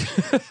Lubbock.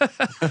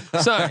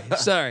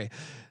 sorry.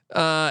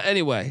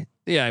 Anyway,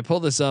 yeah, I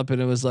pulled this up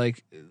and it was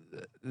like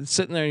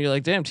sitting there and you're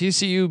like, damn,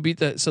 TCU beat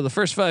that. So the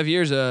first 5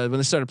 years when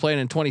they started playing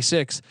in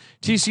 26,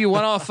 TCU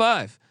won all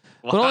 5.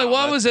 But only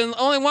one was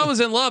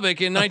in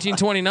Lubbock in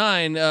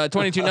 1929,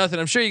 22-0.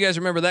 I'm sure you guys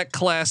remember that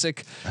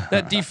classic,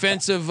 that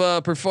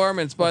defensive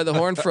performance by the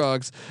Horned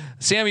Frogs.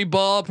 Sammy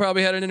Ball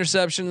probably had an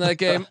interception in that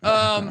game.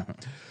 All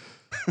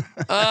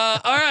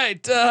right,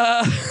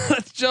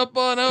 let's jump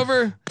on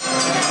over.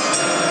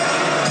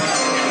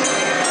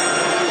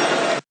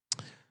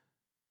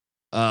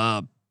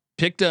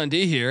 Pick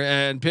Dundee here,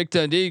 and Pick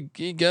Dundee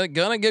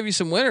gonna give you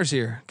some winners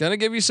here. Gonna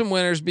give you some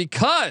winners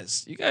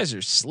because you guys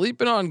are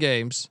sleeping on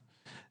games.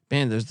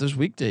 Man, there's those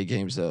weekday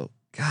games though.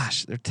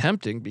 Gosh, they're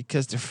tempting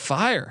because they're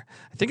fire.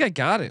 I think I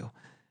got to.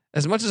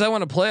 As much as I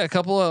want to play a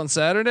couple on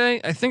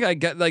Saturday, I think I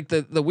got like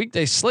the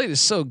weekday slate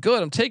is so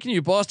good. I'm taking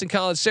you Boston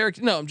College,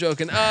 Syracuse. No, I'm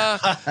joking.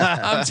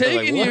 I'm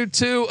taking you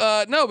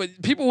to no,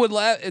 but people would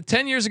laugh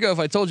 10 years ago if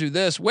I told you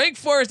this. Wake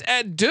Forest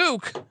at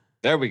Duke.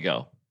 There we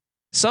go.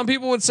 Some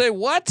people would say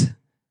what?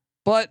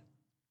 But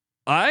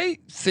I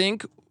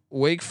think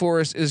Wake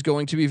Forest is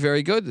going to be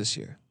very good this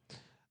year.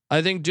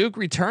 I think Duke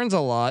returns a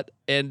lot,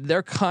 and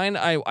they're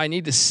I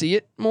need to see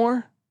it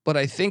more, but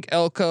I think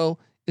Elko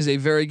is a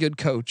very good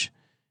coach,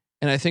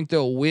 and I think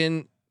they'll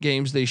win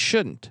games they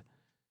shouldn't.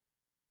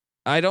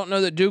 I don't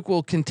know that Duke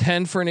will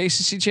contend for an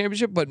ACC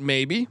championship, but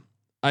maybe.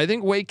 I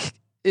think Wake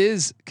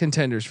is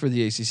contenders for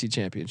the ACC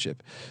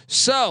championship.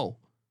 So,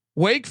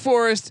 Wake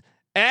Forest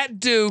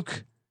at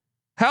Duke.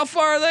 How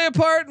far are they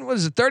apart? What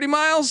is it, 30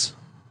 miles?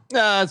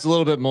 Nah, it's a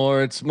little bit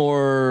more. It's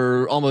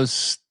more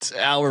almost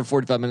hour and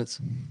 45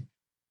 minutes.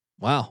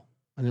 Wow.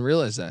 I didn't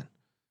realize that.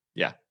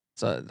 Yeah.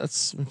 So that's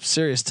some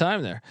serious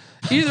time there.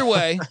 Either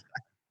way,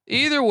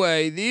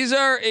 these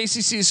are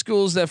ACC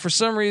schools that for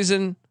some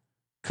reason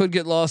could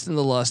get lost in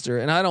the luster,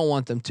 and I don't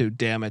want them to,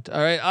 damn it.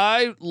 All right.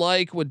 I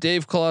like what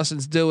Dave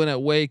Clawson's doing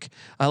at Wake.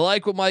 I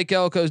like what Mike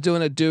Elko's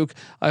doing at Duke.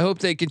 I hope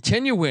they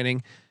continue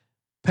winning.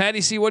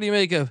 Patty C, what do you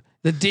make of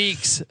the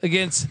Deeks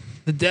against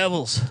the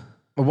Devils?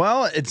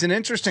 Well, it's an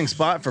interesting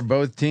spot for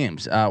both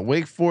teams.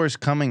 Wake Forest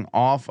coming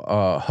off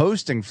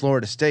hosting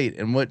Florida State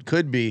and what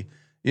could be,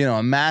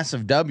 a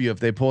massive W if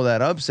they pull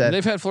that upset. And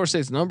they've had Florida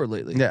State's number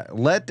lately. Yeah,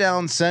 let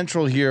down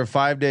Central here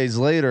 5 days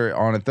later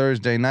on a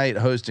Thursday night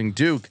hosting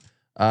Duke,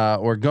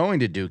 or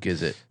going to Duke.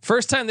 Is it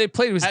first time they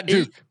played was at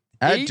Duke?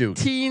 At Duke,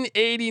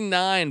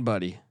 1889,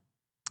 buddy.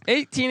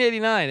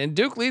 1889, and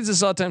Duke leads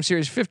this all-time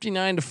series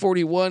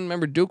 59-41.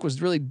 Remember, Duke was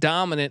really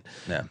dominant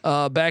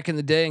back in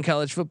the day in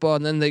college football,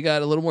 and then they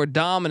got a little more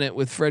dominant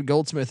with Fred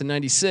Goldsmith in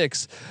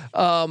 '96.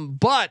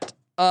 But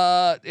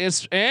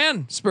it's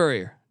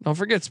Spurrier. Don't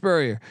forget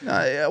Spurrier.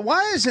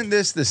 Why isn't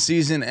this the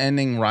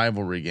season-ending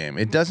rivalry game?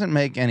 It doesn't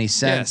make any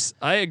sense. Yes,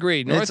 I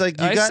agree. It's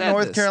like you got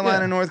North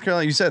Carolina, North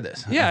Carolina. You said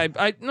this. Yeah,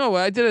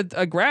 I did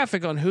a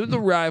graphic on who the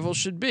rival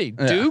should be.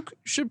 Yeah. Duke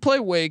should play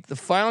Wake the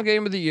final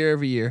game of the year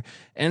every year.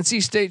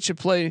 NC State should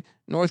play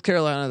North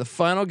Carolina the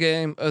final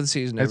game of the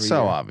season every year. It's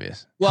so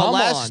obvious. Well,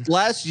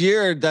 last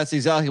year that's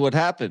exactly what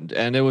happened,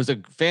 and it was a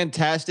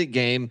fantastic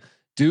game.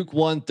 Duke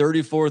won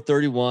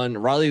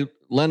 34-31. Riley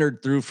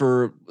Leonard threw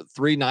for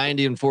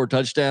 390 and 4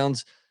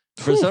 touchdowns.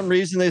 For some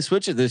reason, they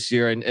switch it this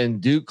year,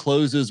 and Duke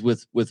closes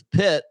with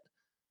Pitt,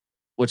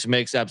 which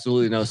makes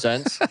absolutely no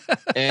sense.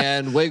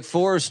 And Wake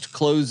Forest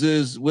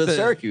closes with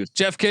Syracuse.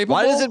 Jeff Capable.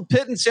 Why doesn't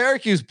Pitt and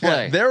Syracuse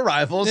play? Yeah, they're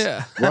rivals,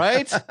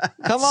 right?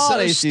 Come on,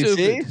 ACC.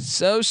 Stupid.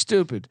 So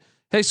stupid.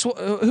 Hey,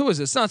 who is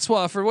it? It's not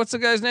Swafford. What's the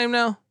guy's name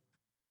now?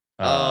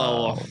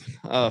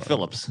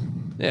 Phillips.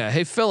 Yeah.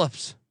 Hey,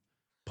 Phillips.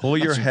 Pull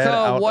your head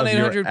out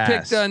 1-800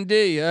 Pick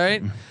Dundee. All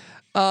right.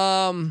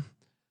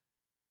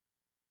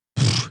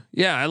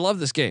 Yeah, I love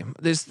this game.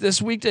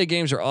 This weekday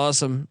games are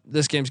awesome.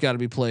 This game's got to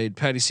be played.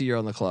 Patty C, you're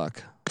on the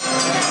clock.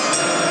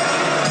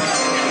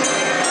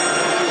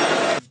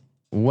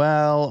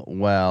 Well.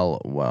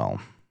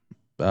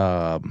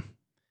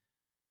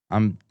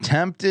 I'm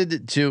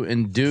tempted to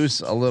induce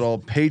a little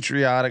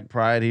patriotic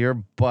pride here,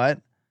 but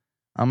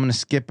I'm going to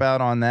skip out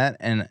on that,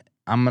 and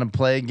I'm going to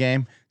play a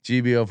game.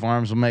 GBO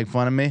Farms will make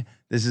fun of me.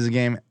 This is a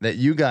game that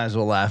you guys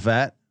will laugh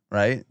at,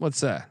 right?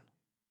 What's that?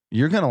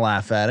 You're going to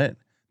laugh at it.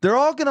 They're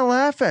all going to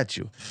laugh at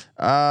you.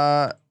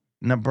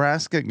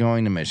 Nebraska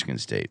going to Michigan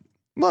State.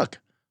 Look,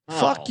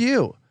 fuck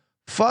you.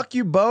 Fuck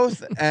you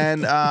both.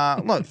 And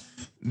look,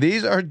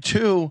 these are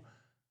two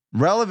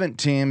relevant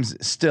teams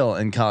still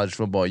in college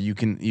football. You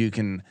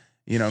can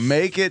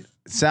make it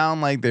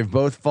sound like they've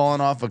both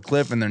fallen off a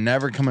cliff and they're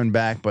never coming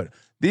back, but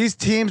these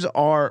teams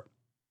are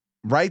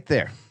right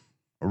there.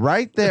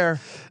 Right there.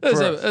 This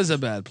is a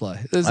bad play.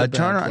 This is a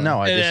bad play. No,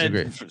 I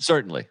disagree.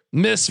 Certainly.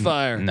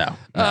 Misfire. No.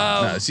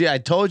 See, I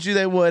told you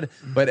they would,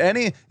 but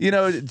to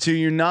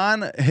your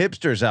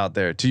non-hipsters out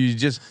there, to you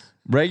just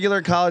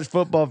regular college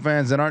football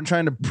fans that aren't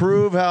trying to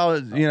prove how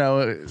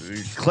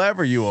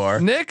clever you are.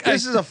 Nick,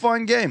 this is a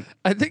fun game.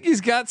 I think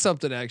he's got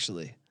something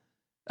actually.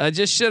 I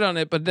just shit on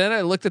it, but then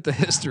I looked at the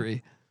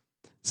history.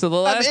 So the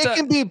last it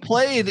can be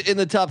played in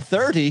the top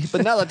 30,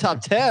 but not the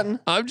top 10.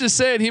 I'm just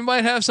saying he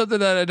might have something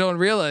that I don't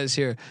realize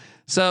here.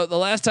 So the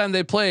last time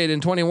they played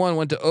in 21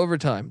 went to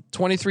overtime,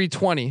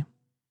 23-20.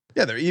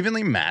 Yeah, they're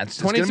evenly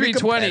matched.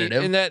 23-20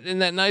 in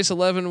that nice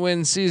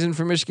 11-win season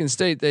for Michigan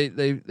State.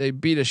 They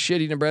beat a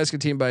shitty Nebraska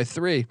team by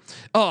 3.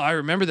 Oh, I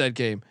remember that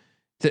game.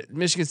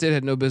 Michigan State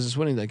had no business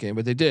winning that game,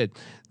 but they did.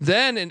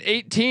 Then in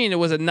 18, it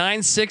was a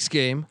 9-6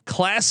 game,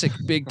 classic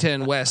Big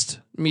Ten West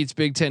meets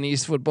Big Ten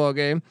East football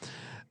game.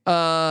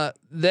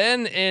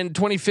 Then in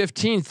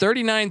 2015,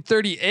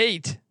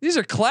 39-38. These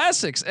are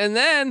classics. And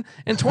then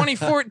in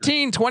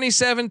 2014,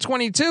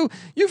 27-22.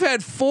 You've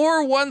had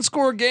 4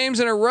 one-score games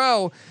in a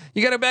row.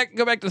 You got to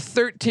go back to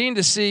 13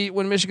 to see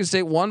when Michigan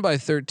State won by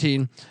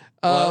 13.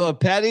 Well,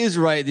 Patty's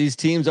right. These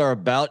teams are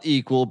about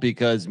equal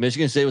because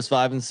Michigan State was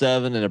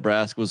 5-7 and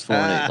Nebraska was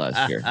 4-8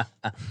 last year.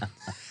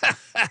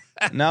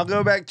 Now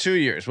go back 2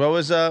 years. What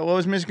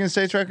was Michigan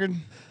State's record?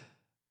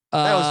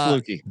 That was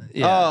fluky.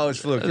 Yeah. Oh, it was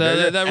fluky.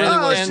 That really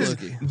was just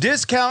fluky.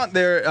 discount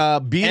their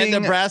beating.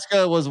 And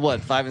Nebraska was what,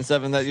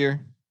 5-7 that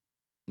year?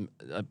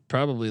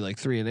 Probably like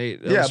 3-8.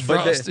 Yeah,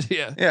 but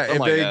yeah. If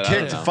my they God,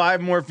 kicked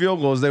 5 more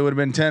field goals, they would have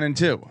been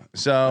 10-2.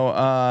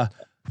 So,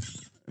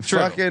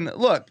 fucking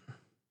look,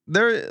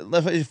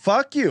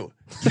 fuck you.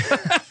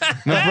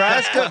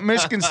 Nebraska,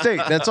 Michigan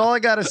State. That's all I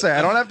gotta say.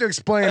 I don't have to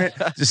explain it.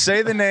 Just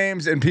say the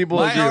names and people.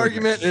 My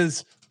argument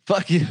is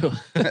fuck you.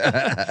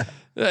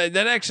 That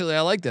actually,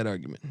 I like that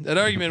argument. That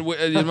argument,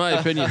 in my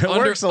opinion,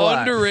 works a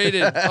lot.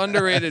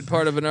 underrated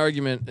part of an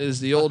argument is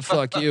the old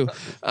 "fuck you."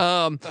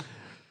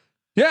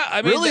 Yeah,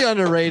 I mean, really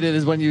underrated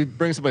is when you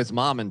bring somebody's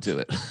mom into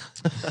it.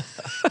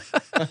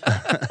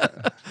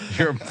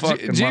 You're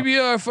fucking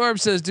GBR Farm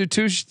says, "Do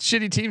 2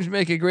 shitty teams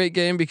make a great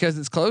game because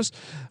it's close?"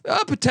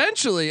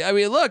 Potentially. I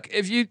mean, look,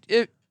 if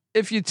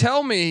you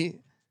tell me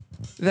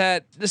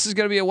that this is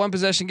going to be a 1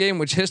 possession game,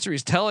 which history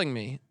is telling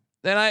me,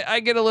 then I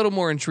get a little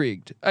more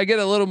intrigued. All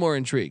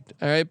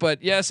right,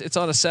 but yes, it's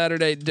on a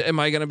Saturday. Am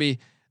I going to be?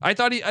 I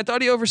thought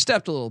he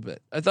overstepped a little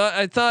bit.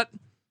 I thought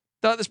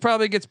this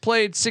probably gets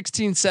played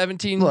 16,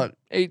 17, Look,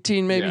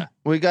 18 maybe. Yeah.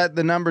 We got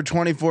the number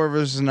 24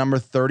 versus number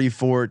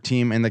 34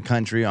 team in the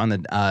country on the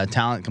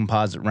talent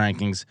composite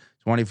rankings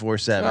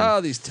 24/7. Oh,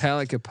 these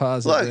talent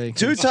composite. Look, rankings.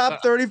 2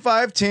 top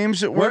 35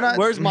 teams.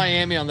 Where's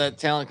Miami on that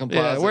talent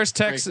composite? Yeah, where's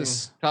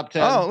Texas? Ranking? Top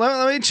 10. Oh,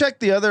 let me check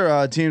the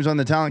other teams on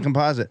the talent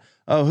composite.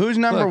 Oh, who's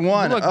number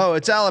 1? look. Oh,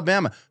 it's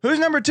Alabama. Who's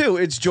number 2?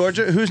 It's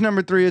Georgia. Who's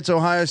number 3? It's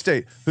Ohio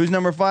State. Who's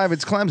number 5?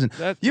 It's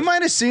Clemson. You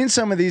might have seen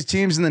some of these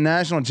teams in the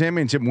national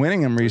championship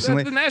winning them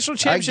recently. The national I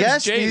championship.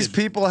 guess these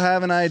people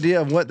have an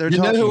idea of what they're You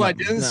talking know who about. I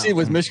didn't see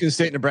was Michigan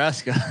State,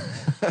 Nebraska.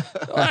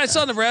 I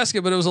saw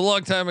Nebraska, but it was a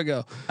long time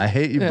ago. I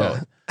hate you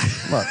both.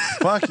 Look,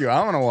 fuck you.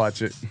 I want to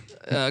watch it.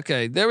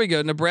 Okay, there we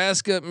go.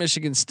 Nebraska,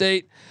 Michigan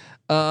State,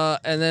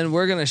 and then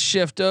we're gonna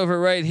shift over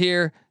right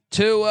here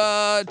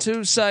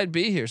to side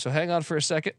B here. So hang on for a second.